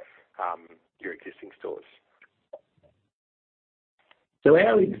for your existing stores? So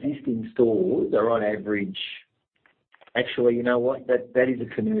our existing stores are on average, actually, you know what, that is a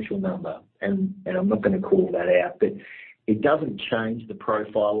commercial number, and I'm not going to call that out, but it doesn't change the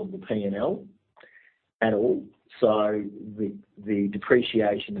profile of the P&L at all. So the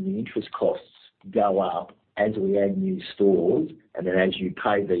depreciation and the interest costs go up as we add new stores, and then as you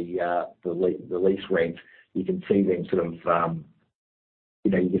pay the lease rent, you can see them sort of,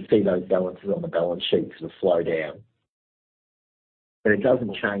 you can see those balances on the balance sheet sort of flow down. But it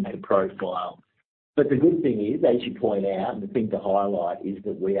doesn't change the profile. But the good thing is, as you point out, and the thing to highlight is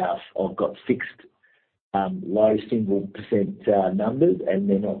that I've got fixed low single % numbers, and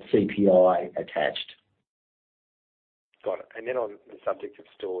they're not CPI attached. Got it. And then on the subject of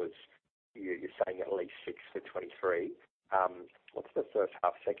stores, you're saying at least 6 for 23. What's the first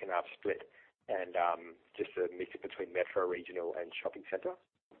half, second half split, and just a mix between metro, regional, and shopping centre?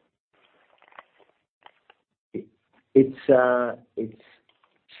 It's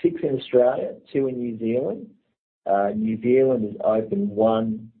 6 in Australia, 2 in New Zealand. New Zealand is open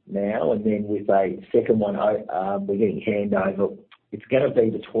 1 now, and then with a second one, we're getting handover. It's going to be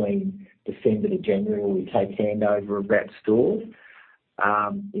between December to January when we take handover of that store.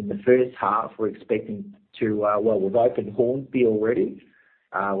 In the first half, we're expecting to, we've opened Hornsby already.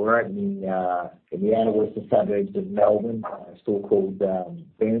 We're opening in the outer western suburbs of Melbourne, a store called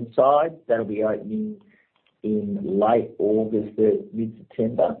Burnside. That'll be opening in late August to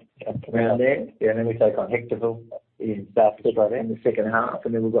mid-September, around there. Yeah, and then we take on Hectorville in South Australia in the second half,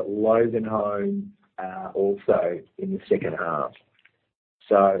 and then we've got Loganholme also in the second half.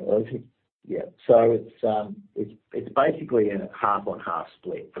 So yeah, so it's basically a half on half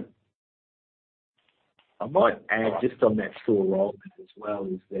split. I might add just on that store roll as well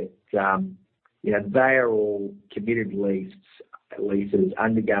is that they are all committed leases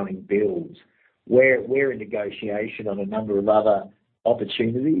undergoing builds. We're in negotiation on a number of other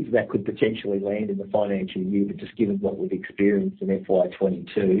opportunities that could potentially land in the financial year, but just given what we've experienced in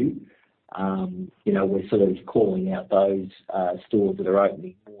FY22, we're sort of calling out those stores that are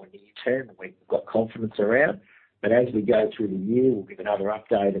opening more near term and we've got confidence around. But as we go through the year, we'll give another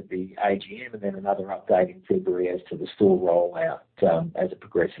update at the AGM and then another update in February as to the store rollout as it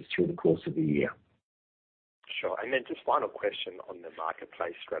progresses through the course of the year. Sure. And then just final question on the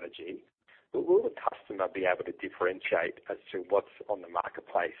marketplace strategy. Will the customer be able to differentiate as to what's on the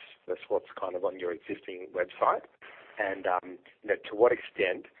marketplace versus what's kind of on your existing website? And to what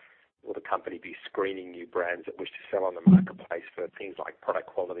extent will the company be screening new brands that wish to sell on the marketplace for things like product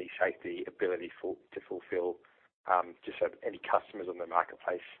quality, safety, ability to fulfill, just so any customers on the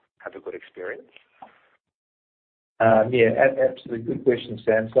marketplace have a good experience? Absolutely. Good question,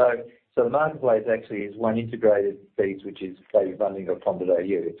 Sam. So the marketplace actually is one integrated piece, which is babybundting.com.au,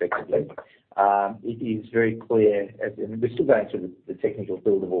 effectively. It is very clear, and we're still going through the technical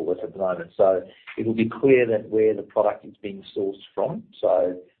build of all this at the moment, so it will be clear that where the product is being sourced from.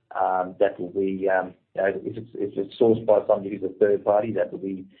 So that will be, if it's sourced by somebody who's a third party, that will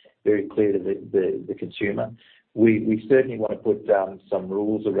be very clear to the consumer. We certainly want to put some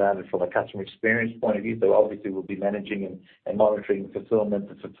rules around it from a customer experience point of view. So obviously we'll be managing and monitoring the fulfillment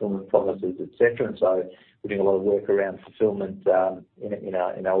promises, etc. And so we're doing a lot of work around fulfillment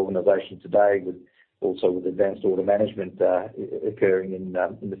in our organisation today, with advanced order management occurring in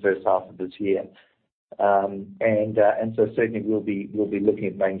the first half of this year. And so certainly we'll be looking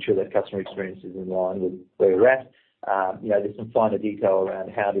at making sure that customer experience is in line with where we're at. There's some finer detail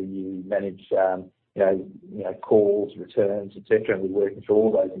around how do you manage calls, returns, etc. And we're working through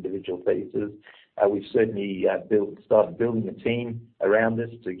all those individual pieces. We've certainly started building a team around this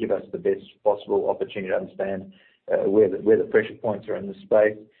to give us the best possible opportunity to understand where the pressure points are in the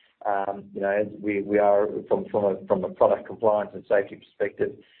space. We are from a product compliance and safety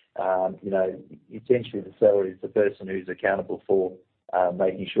perspective. Essentially the seller is the person who's accountable for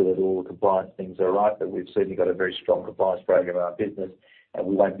making sure that all the compliance things are right. But we've certainly got a very strong compliance program in our business, and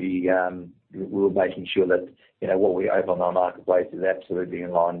we won't be. We're making sure that what we open on our marketplace is absolutely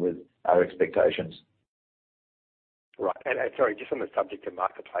in line with our expectations. Right. And sorry, just on the subject of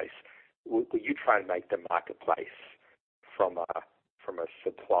marketplace, will you try and make the marketplace from a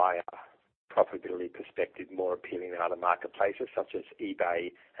supplier profitability perspective more appealing than other marketplaces such as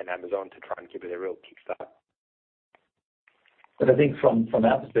eBay and Amazon to try and give it a real kickstart? But I think from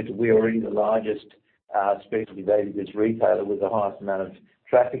our perspective, we're already the largest specialty baby goods retailer with the highest amount of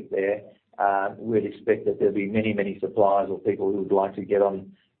traffic there. We'd expect that there'll be many suppliers or people who would like to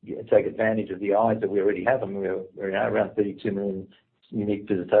take advantage of the eyes that we already have. I mean, we're around 32 million unique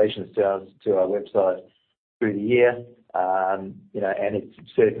visitations to our website through the year. And it's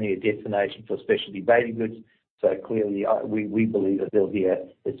certainly a destination for specialty baby goods. So clearly, we believe that there'll be a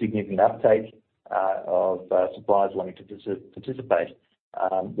significant uptake of suppliers wanting to participate.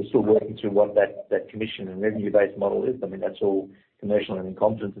 We're still working through what that commission and revenue-based model is. I mean, that's all commercial and in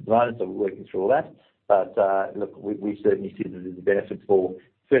confidence at the moment, so we're working through all that. But look, we certainly see that there's a benefit for,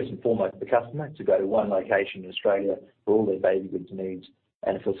 first and foremost, the customer to go to one location in Australia for all their baby goods needs.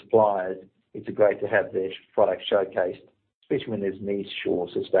 And for suppliers, it's great to have their product showcased, especially when there's niche or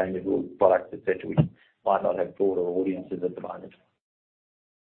sustainable products, etc., which might not have broader audiences at the moment.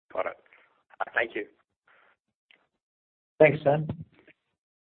 Got it. Thank you. Thanks, Sam.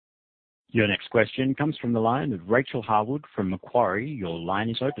 Your next question comes from the line of Rachel Harwood from Macquarie. Your line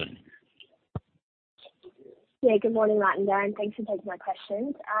is open. Yeah, good morning, Matt and Darren. Thanks for taking my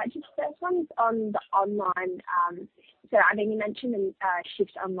questions. Just first one's on the online. So I mean, you mentioned the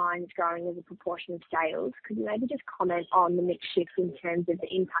shift online is growing as a proportion of sales. Could you maybe just comment on the mix shift in terms of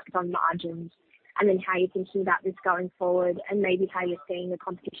the impact on margins, and then how you're thinking about this going forward, and maybe how you're seeing the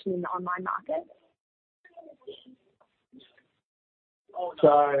competition in the online market? So,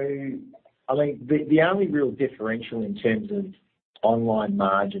 I mean, the only real differential in terms of online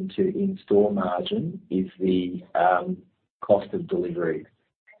margin to in-store margin is the cost of delivery.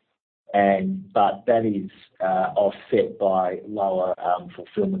 But that is offset by lower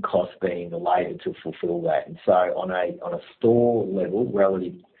fulfillment costs being related to fulfill that. And so on a store level,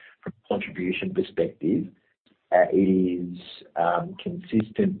 relative from a contribution perspective, it is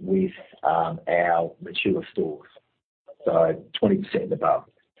consistent with our mature stores, so 20% above.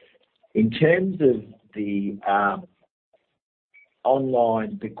 In terms of the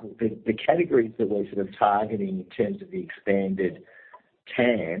online, the categories that we're sort of targeting in terms of the expanded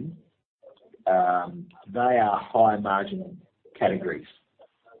TAM, they are high margin categories.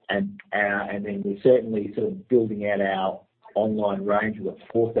 And then we're certainly sort of building out our online range. We've got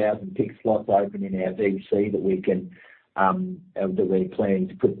 4,000 pick slots open in our DC that we can that we're planning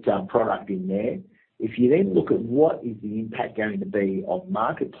to put product in there. If you then look at what is the impact going to be on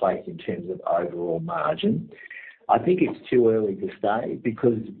marketplace in terms of overall margin, I think it's too early to say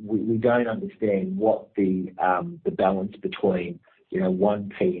because we don't understand what the balance between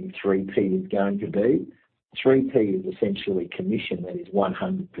 1p and 3p is going to be. 3p is essentially commission that is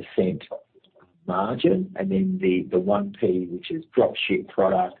 100% margin, and then the 1p, which is drop ship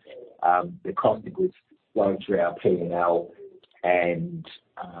product, the cost of goods flow through our P&L, and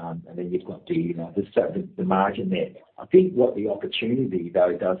then you've got the margin there. I think what the opportunity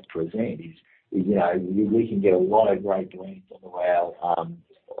though does present is we can get a lot of great brands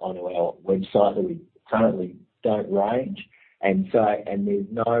onto our website that we currently don't range, and there's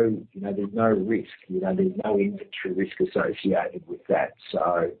no risk, there's no inventory risk associated with that.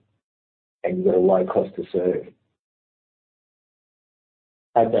 So, and you've got a low cost to serve.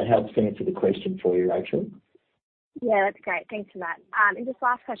 Hope that helps answer the question for you, Rachel. Yeah, that's great. Thanks for that. And just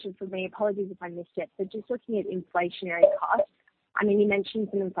last question from me. Apologies if I missed it, but just looking at inflationary costs. I mean, you mentioned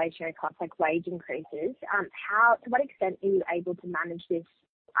some inflationary costs like wage increases. To what extent are you able to manage this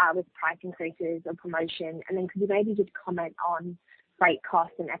with price increases or promotion? And then could you maybe just comment on freight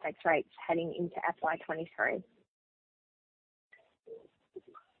costs and FX rates heading into FY23?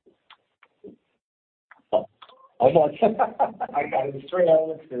 Okay, there's three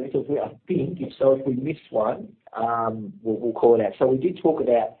elements to this. I think if we miss one, we'll call it out. So we did talk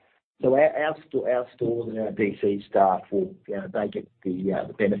about our stores and our DC staff will they get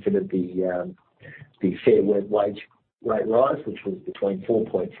the benefit of the Fair Work wage rate rise, which was between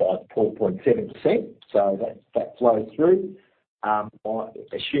 4.5% and 4.7%. So that flows through.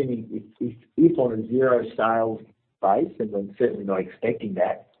 Assuming if on a zero sales base, and we're certainly not expecting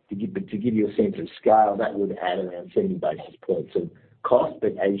that, to give you a sense of scale, that would add around 70 basis points of cost.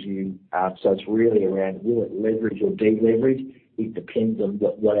 But so it's really around, will it leverage or deleverage? It depends on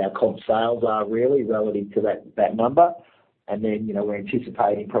what our comp sales are really relative to that number. And then, we're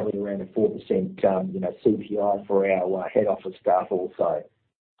anticipating probably around a 4%, CPI for our head office staff also.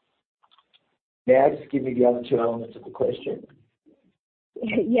 Now, just give me the other two elements of the question.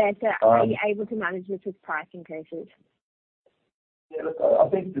 Yeah, so are you able to manage this with price increases? Yeah, look, I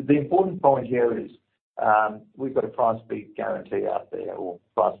think the important point here is we've got a price beat guarantee out there, or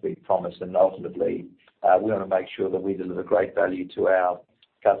price beat promise, and ultimately we want to make sure that we deliver great value to our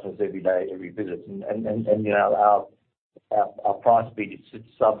customers every day, every visit. And our price beat is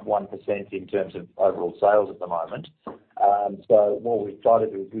sub 1% in terms of overall sales at the moment. So what we've tried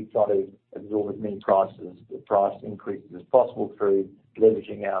to do is we've tried to absorb as many price increases as possible through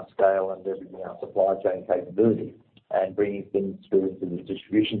leveraging our scale and leveraging our supply chain capability and bringing things through into the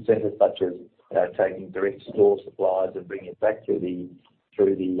distribution centre, such as taking direct store supplies and bringing it back through the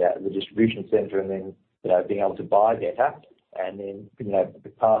distribution centre, and then being able to buy better, and then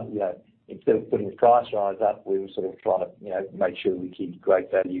instead of putting the price rise up, we were sort of trying to make sure we keep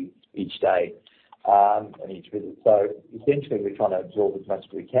great value each day and each visit. So essentially, we're trying to absorb as much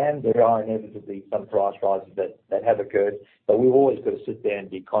as we can. There are inevitably some price rises that have occurred, but we've always got to sit there and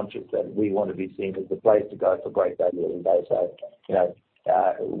be conscious that we want to be seen as the place to go for great value every day. So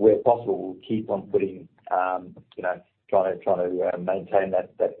where possible, we'll keep on putting trying to maintain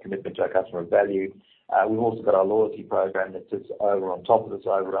that commitment to our customer value. We've also got our loyalty program that sits over on top of this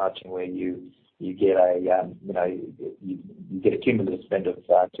overarching, where you get a you get a cumulative spend of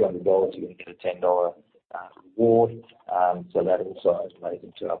 $200, you're going to get a $10 reward. So that also plays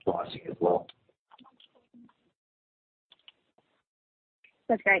into our pricing as well.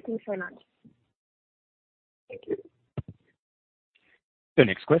 That's great. Thanks very much. Thank you. The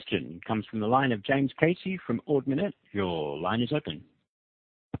next question comes from the line of James Casey from Ord Minnett. Your line is open.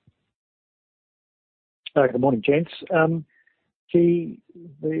 Good morning, gents. The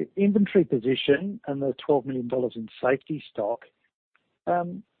inventory position and the $12 million in safety stock,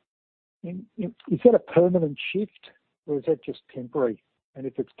 is that a permanent shift or is that just temporary? And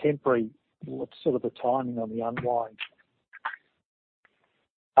if it's temporary, what's sort of the timing on the unwind?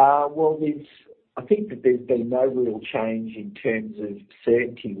 Well, I think that there's been no real change in terms of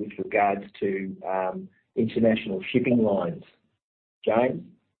certainty with regards to international shipping lines, James.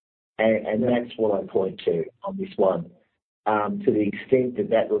 And that's what I point to on this one. To the extent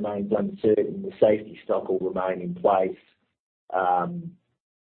that remains uncertain, the safety stock will remain in place. I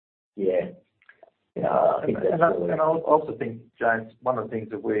think that's and I also think, James, one of the things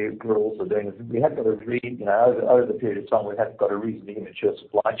that we're also doing is we have got a over the period of time, we have got a reasonably immature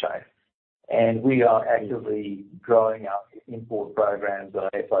supply chain. And we are actively growing our import programs on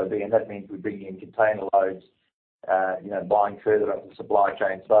FOB, and that means we're bringing in container loads, buying further up the supply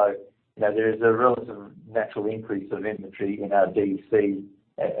chain. So, there is a relative natural increase of inventory in our DC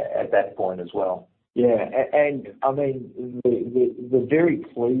at that point as well. Yeah. And I mean, the very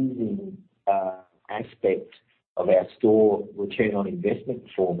pleasing aspect of our store return on investment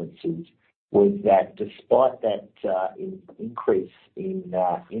performances was that despite that increase in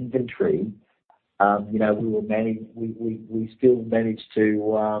inventory, we still managed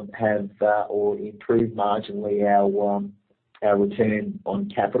to have or improve marginally our return on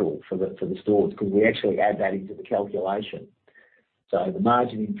capital for the stores, because we actually add that into the calculation. So the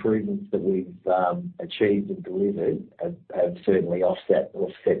margin improvements that we've achieved and delivered have certainly offset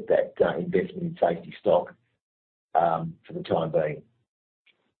that investment in safety stock for the time being.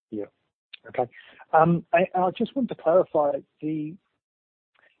 Yeah. Okay. I just want to clarify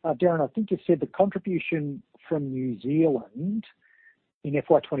Darren, I think you said the contribution from New Zealand in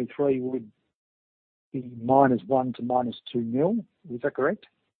FY23 would be -1 to -2 mil. Is that correct?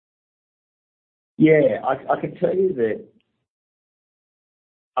 Yeah, I can tell you that.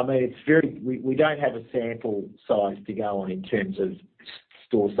 I mean, it's we don't have a sample size to go on in terms of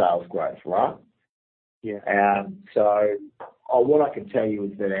store sales growth, right? Yeah. So what I can tell you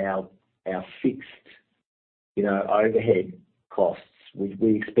is that our fixed, overhead costs,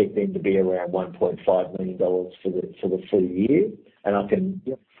 we expect them to be around $1.5 million for the full year, and I can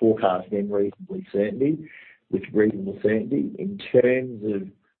forecast them with reasonable certainty. In terms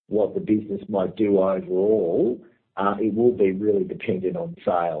of what the business might do overall, it will be really dependent on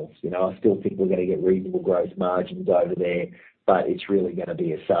sales. I still think we're going to get reasonable gross margins over there, but it's really going to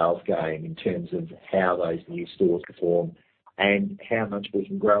be a sales game in terms of how those new stores perform and how much we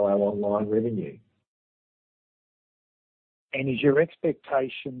can grow our online revenue. And is your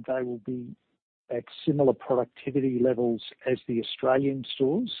expectation they will be at similar productivity levels as the Australian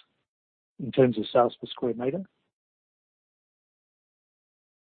stores in terms of sales per square metre?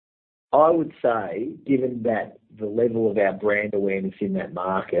 I would say, given that the level of our brand awareness in that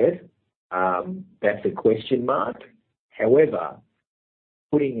market, that's a question mark. However,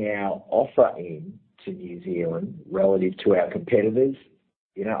 putting our offer in to New Zealand relative to our competitors,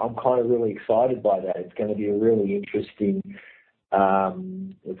 I'm kind of really excited by that. It's going to be a really interesting.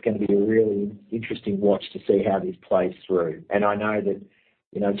 It's going to be a really interesting watch to see how this plays through. And I know that,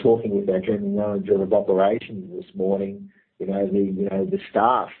 talking with our general manager of operations this morning, the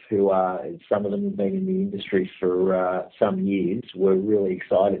staff who are, some of them have been in the industry for some years, were really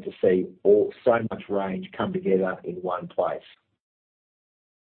excited to see so much range come together in one place.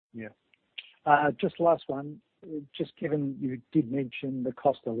 Yeah. Just last one. Just given you did mention the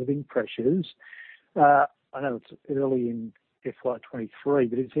cost of living pressures, I know it's early in FY23,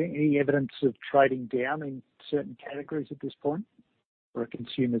 but is there any evidence of trading down in certain categories at this point, or are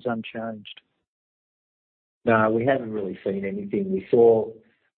consumers unchanged? No, we haven't really seen anything. We saw,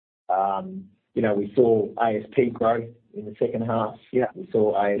 ASP growth in the second half. Yeah. We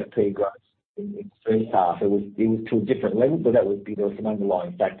saw ASP growth in the first half. It was to a different level, but there was some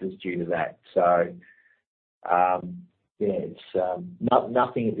underlying factors due to that. So, it's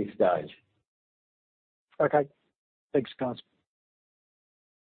nothing at this stage. Okay. Thanks, guys.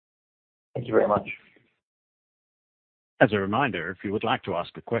 Thank you very much. As a reminder, if you would like to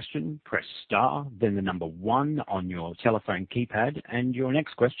ask a question, press star, then the number 1 on your telephone keypad. And your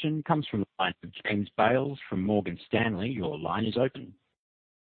next question comes from the line of James Bales from Morgan Stanley. Your line is open.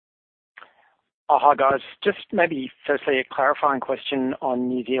 Oh, hi, guys. Just maybe firstly a clarifying question on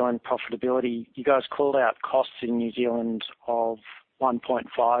New Zealand profitability. You guys called out costs in New Zealand of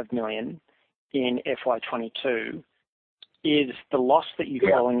 1.5 million in FY22. Is the loss that you're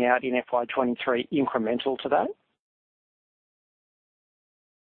calling out in FY23 incremental to that?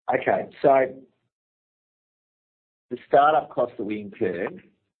 Okay, so the startup costs that we incurred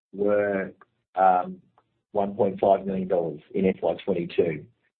were $1.5 million in FY22.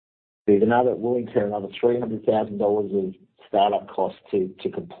 We'll incur another $300,000 of startup costs to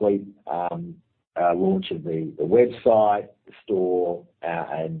complete launch of the website, the store,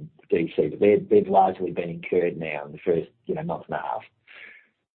 and the DC. They've largely been incurred now in the first month and a half.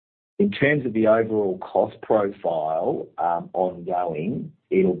 In terms of the overall cost profile, ongoing,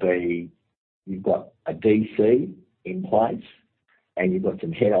 it'll be, you've got a DC in place, and you've got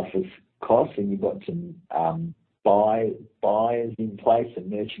some head office costs, and you've got some buyers in place, some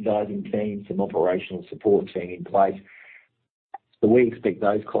merchandising teams, some operational support team in place. So we expect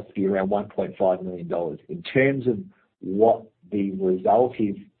those costs to be around $1.5 million. In terms of what the result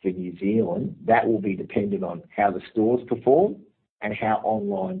is for New Zealand, that will be dependent on how the stores perform and how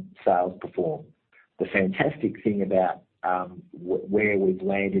online sales perform. The fantastic thing about where we've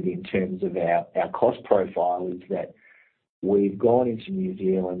landed in terms of our cost profile is that we've gone into New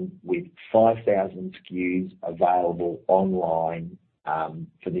Zealand with 5,000 SKUs available online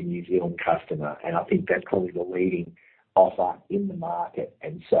for the New Zealand customer, and I think that's probably the leading offer in the market.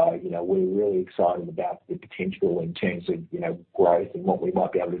 And so, we're really excited about the potential in terms of, growth and what we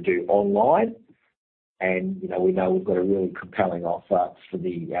might be able to do online. And, we know we've got a really compelling offer for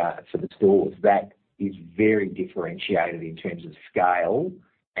the stores that is very differentiated in terms of scale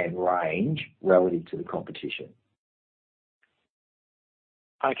and range relative to the competition.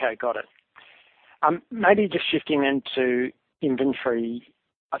 Okay, got it. Maybe just shifting into inventory,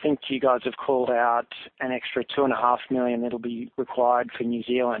 I think you guys have called out an extra 2.5 million that'll be required for New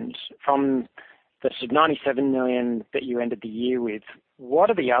Zealand. From the sort of 97 million that you ended the year with, what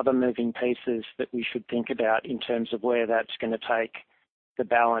are the other moving pieces that we should think about in terms of where that's going to take the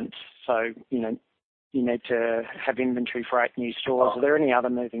balance? So, you need to have inventory for 8 new stores. Are there any other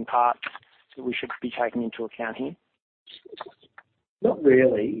moving parts that we should be taking into account here? Not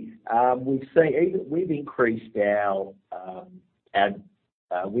really. We've increased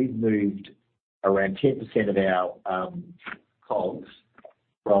we've moved around 10% of our COGS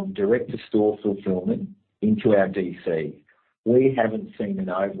from direct-to-store fulfillment into our DC. We haven't seen an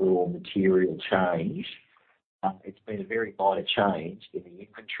overall material change. It's been a very minor change in the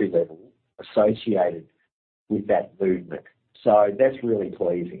inventory level associated with that movement. So that's really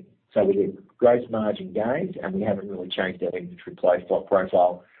pleasing. So we get gross margin gains, and we haven't really changed our inventory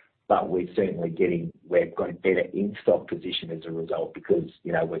profile, but we've got a better in-stock position as a result because,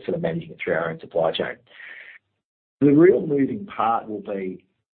 we're sort of managing it through our own supply chain. The real moving part will be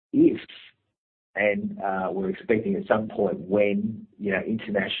if, and we're expecting at some point when,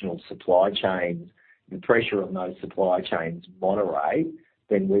 international supply chains, the pressure on those supply chains moderate,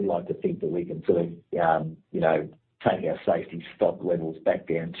 then we'd like to think that we can sort of, take our safety stock levels back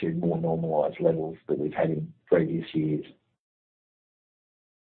down to more normalised levels that we've had in previous years.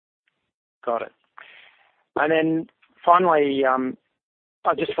 Got it. And then finally,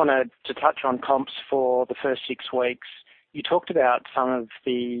 I just wanted to touch on comps for the first 6 weeks. You talked about some of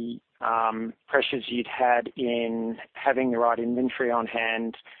the pressures you'd had in having the right inventory on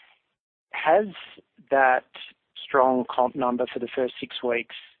hand. Has that strong comp number for the first 6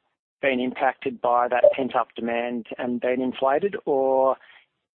 weeks been impacted by that pent-up demand and been inflated, or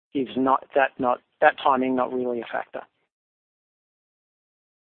is that timing not really a factor?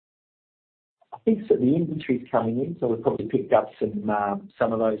 I think so. The inventory's coming in, so we've probably picked up some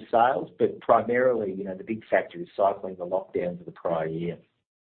of those sales, but primarily, the big factor is cycling the lockdowns of the prior year.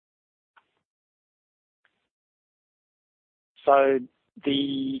 So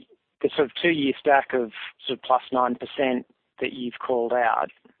the sort of 2-year stack of sort of plus 9% that you've called out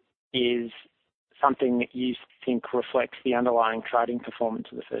is something that you think reflects the underlying trading performance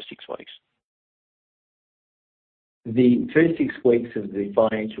of the first 6 weeks? The first 6 weeks of the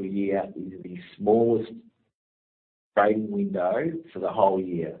financial year is the smallest trading window for the whole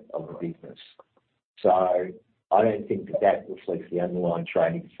year of the business. So I don't think that reflects the underlying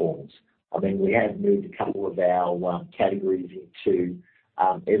trading performance. I mean, we have moved a couple of our categories into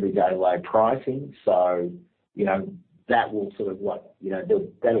everyday low pricing. So, that will sort of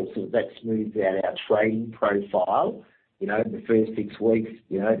that smooths out our trading profile. The first 6 weeks,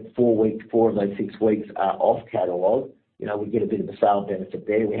 4 of those 6 weeks are off catalogue. We get a bit of a sale benefit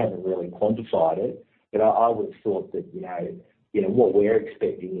there. We haven't really quantified it, but I would have thought that, what we're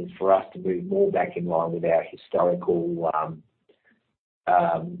expecting is for us to move more back in line with our historical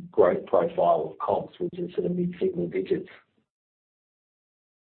growth profile of comps, which is sort of mid-single digits.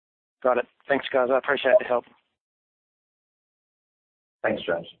 Got it. Thanks, guys. I appreciate the help. Thanks,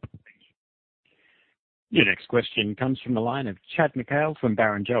 James. Your next question comes from the line of Chad Mikhael from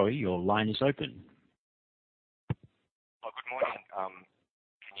Barrenjoey. Your line is open. Oh, good morning.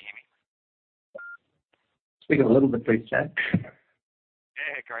 Can you hear me? Speak a little bit, please, Chad.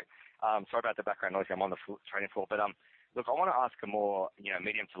 Yeah, great. Sorry about the background noise. I'm on the training floor. But look, I want to ask a more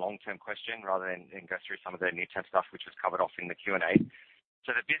medium to long-term question rather than go through some of the near-term stuff which was covered off in the Q&A.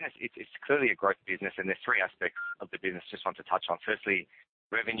 So the business, it's clearly a growth business, and there's 3 aspects of the business just want to touch on. Firstly,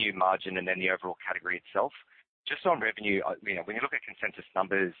 revenue, margin, and then the overall category itself. Just on revenue, when you look at consensus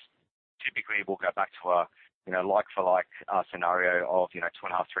numbers, typically we'll go back to a like-for-like scenario of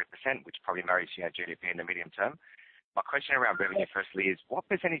 2.5-3%, which probably marries GDP in the medium term. My question around revenue, firstly, is what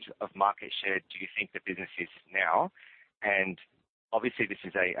percentage of market share do you think the business is now? And obviously, this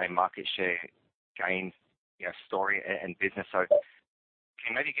is a market share gain story and business. So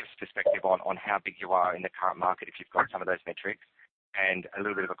can you maybe give us perspective on how big you are in the current market if you've got some of those metrics, and a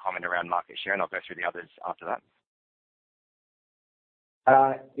little bit of a comment around market share, and I'll go through the others after that.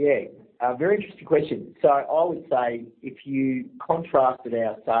 A very interesting question. So I would say if you contrasted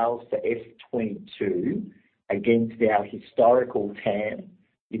our sales for F22 against our historical TAM,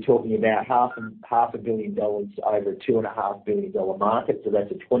 you're talking about half $500 million over a $2.5 billion market, so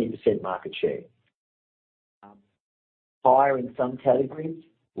that's a 20% market share. Higher in some categories,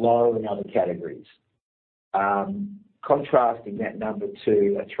 lower in other categories. Contrasting that number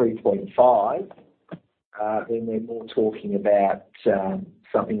to a 3.5, then we're more talking about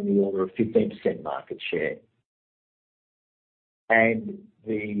something in the order of 15% market share. And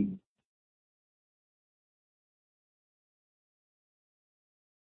the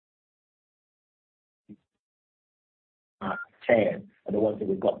TAM are the ones that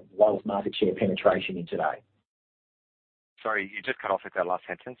we've got lowest market share penetration in today. Sorry, you just cut off at that last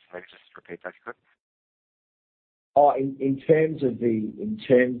sentence. Maybe just repeat that if you could. In terms of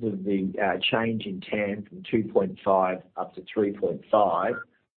the change in TAM from 2.5 up to 3.5,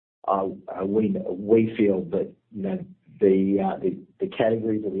 we feel that, you know, the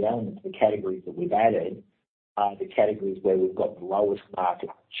categories or the elements of the categories that we've added are the categories where we've got the lowest market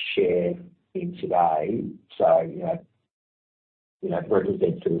share in today. So, you know,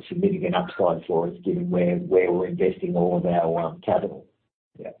 represents a significant upside for us, given where we're investing all of our capital.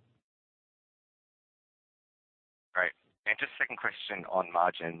 Yeah. Great. And just second question on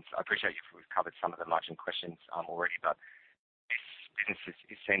margins. I appreciate we've covered some of the margin questions already, but this business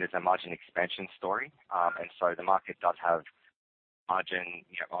is seen as a margin expansion story. And so the market does have margin,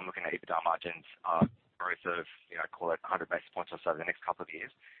 you know, I'm looking at EBITDA margins, growth of, you know, call it 100 basis points or so over the next couple of years.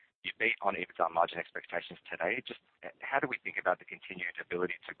 You beat on EBITDA margin expectations today. Just how do we think about the continued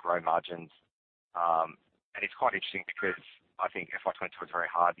ability to grow margins? And it's quite interesting because I think FY22 was a very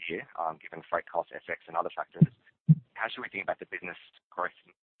hard year, given freight costs, FX, and other factors. How should we think about the business growth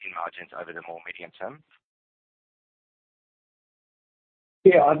in margins over the more medium term?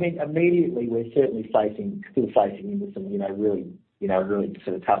 Yeah, I mean, immediately we're certainly still facing into some, really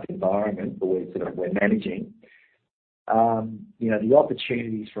sort of tough environment, but we're managing. The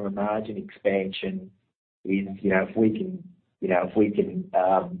opportunities from a margin expansion is, if we can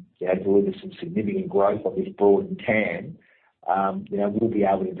deliver some significant growth on this broad TAM, we'll be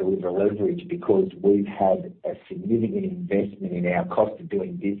able to deliver leverage because we've had a significant investment in our cost of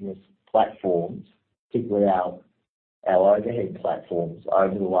doing business platforms, particularly our overhead platforms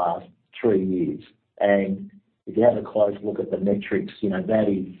over the last 3 years. And if you have a close look at the metrics, that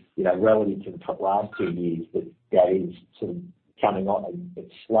is, relative to the last 2 years, that is sort of coming on.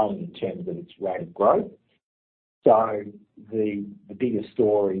 It's slowing in terms of its rate of growth. So the biggest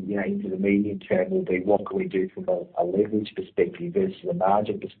story, into the medium term will be what can we do from a leverage perspective versus a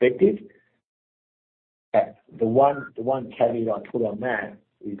margin perspective. The one caveat I put on that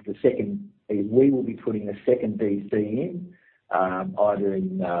is we will be putting a second DC in, either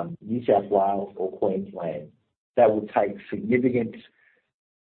in New South Wales or Queensland. That will take significant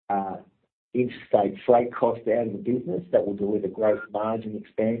interstate freight costs out of the business. That will deliver gross margin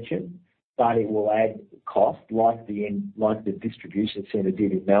expansion, but it will add cost like the distribution centre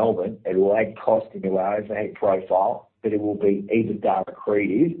did in Melbourne. It will add cost into our overhead profile, but it will be EBITDA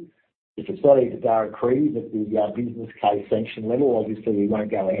accretive. If it's not EBITDA accretive at the business case sanction level, obviously we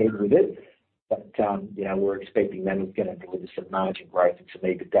won't go ahead with it. But we're expecting that it's going to deliver some margin growth and some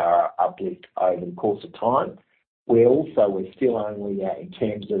EBITDA uplift over the course of time. We're still only in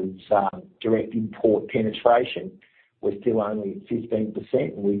terms of direct import penetration, we're still only at 15%,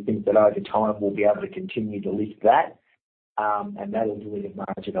 and we think that over time we'll be able to continue to lift that, and that'll deliver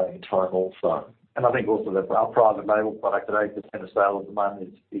margin over time also. And I think also that our private label product at 8% of sales at the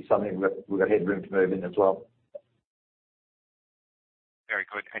moment is something we've got headroom to move in as well. Very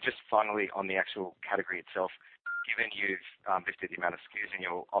good. And just finally on the actual category itself, given you've lifted the amount of SKUs in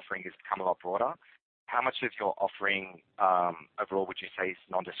your offering has become a lot broader, how much of your offering overall would you say is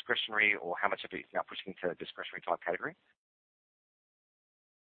non-discretionary, or how much of it is now pushing into a discretionary type category?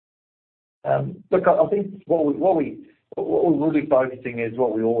 Look, I think what we're really focusing is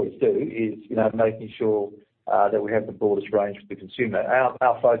what we always do is, making sure that we have the broadest range for the consumer.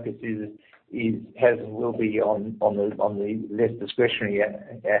 Our focus has and will be on the less discretionary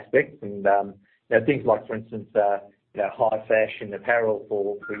aspects, and things like, for instance, high fashion apparel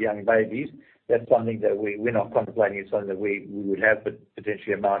for young babies. That's something that we're not contemplating as something that we would have, but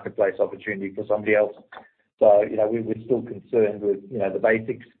potentially a marketplace opportunity for somebody else. So, we're still concerned with, the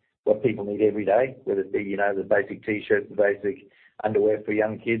basics, what people need every day, whether it be, the basic T-shirts, the basic underwear for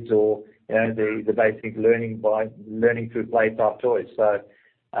young kids, or, the basic learning through play type toys. So,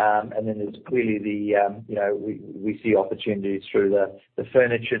 and then there's clearly we see opportunities through the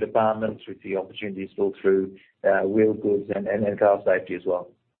furniture departments. We see opportunities still through wheel goods and car safety as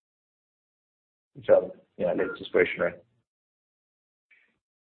well. which are, less discretionary.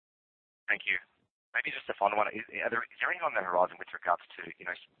 Thank you. Maybe just a final one. Is there anything on the horizon with regards to,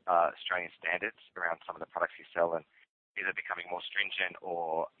 Australian standards around some of the products you sell and either becoming more stringent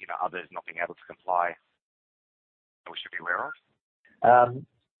or, others not being able to comply that we should be aware of?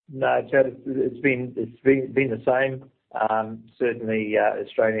 No, Chad, it's been the same. Certainly,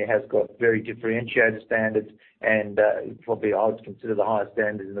 Australia has got very differentiated standards and probably I would consider the highest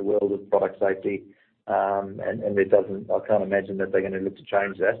standards in the world of product safety. And I can't imagine that they're going to look to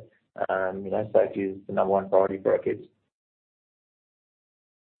change that. Safety is the number one priority for our kids.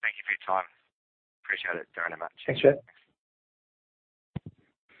 Thank you for your time. Appreciate it, Darren and Matt. Thanks, Chad.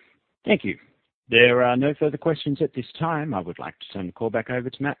 Thank you. There are no further questions at this time. I would like to turn the call back over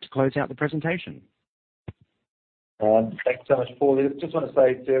to Matt to close out the presentation. Thanks so much, Paul. I just want to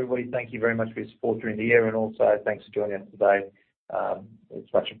say to everybody, thank you very much for your support during the year, and also thanks for joining us today.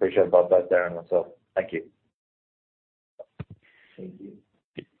 It's much appreciated by both Darren and myself. Thank you. Thank you.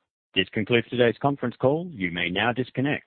 This concludes today's conference call. You may now disconnect.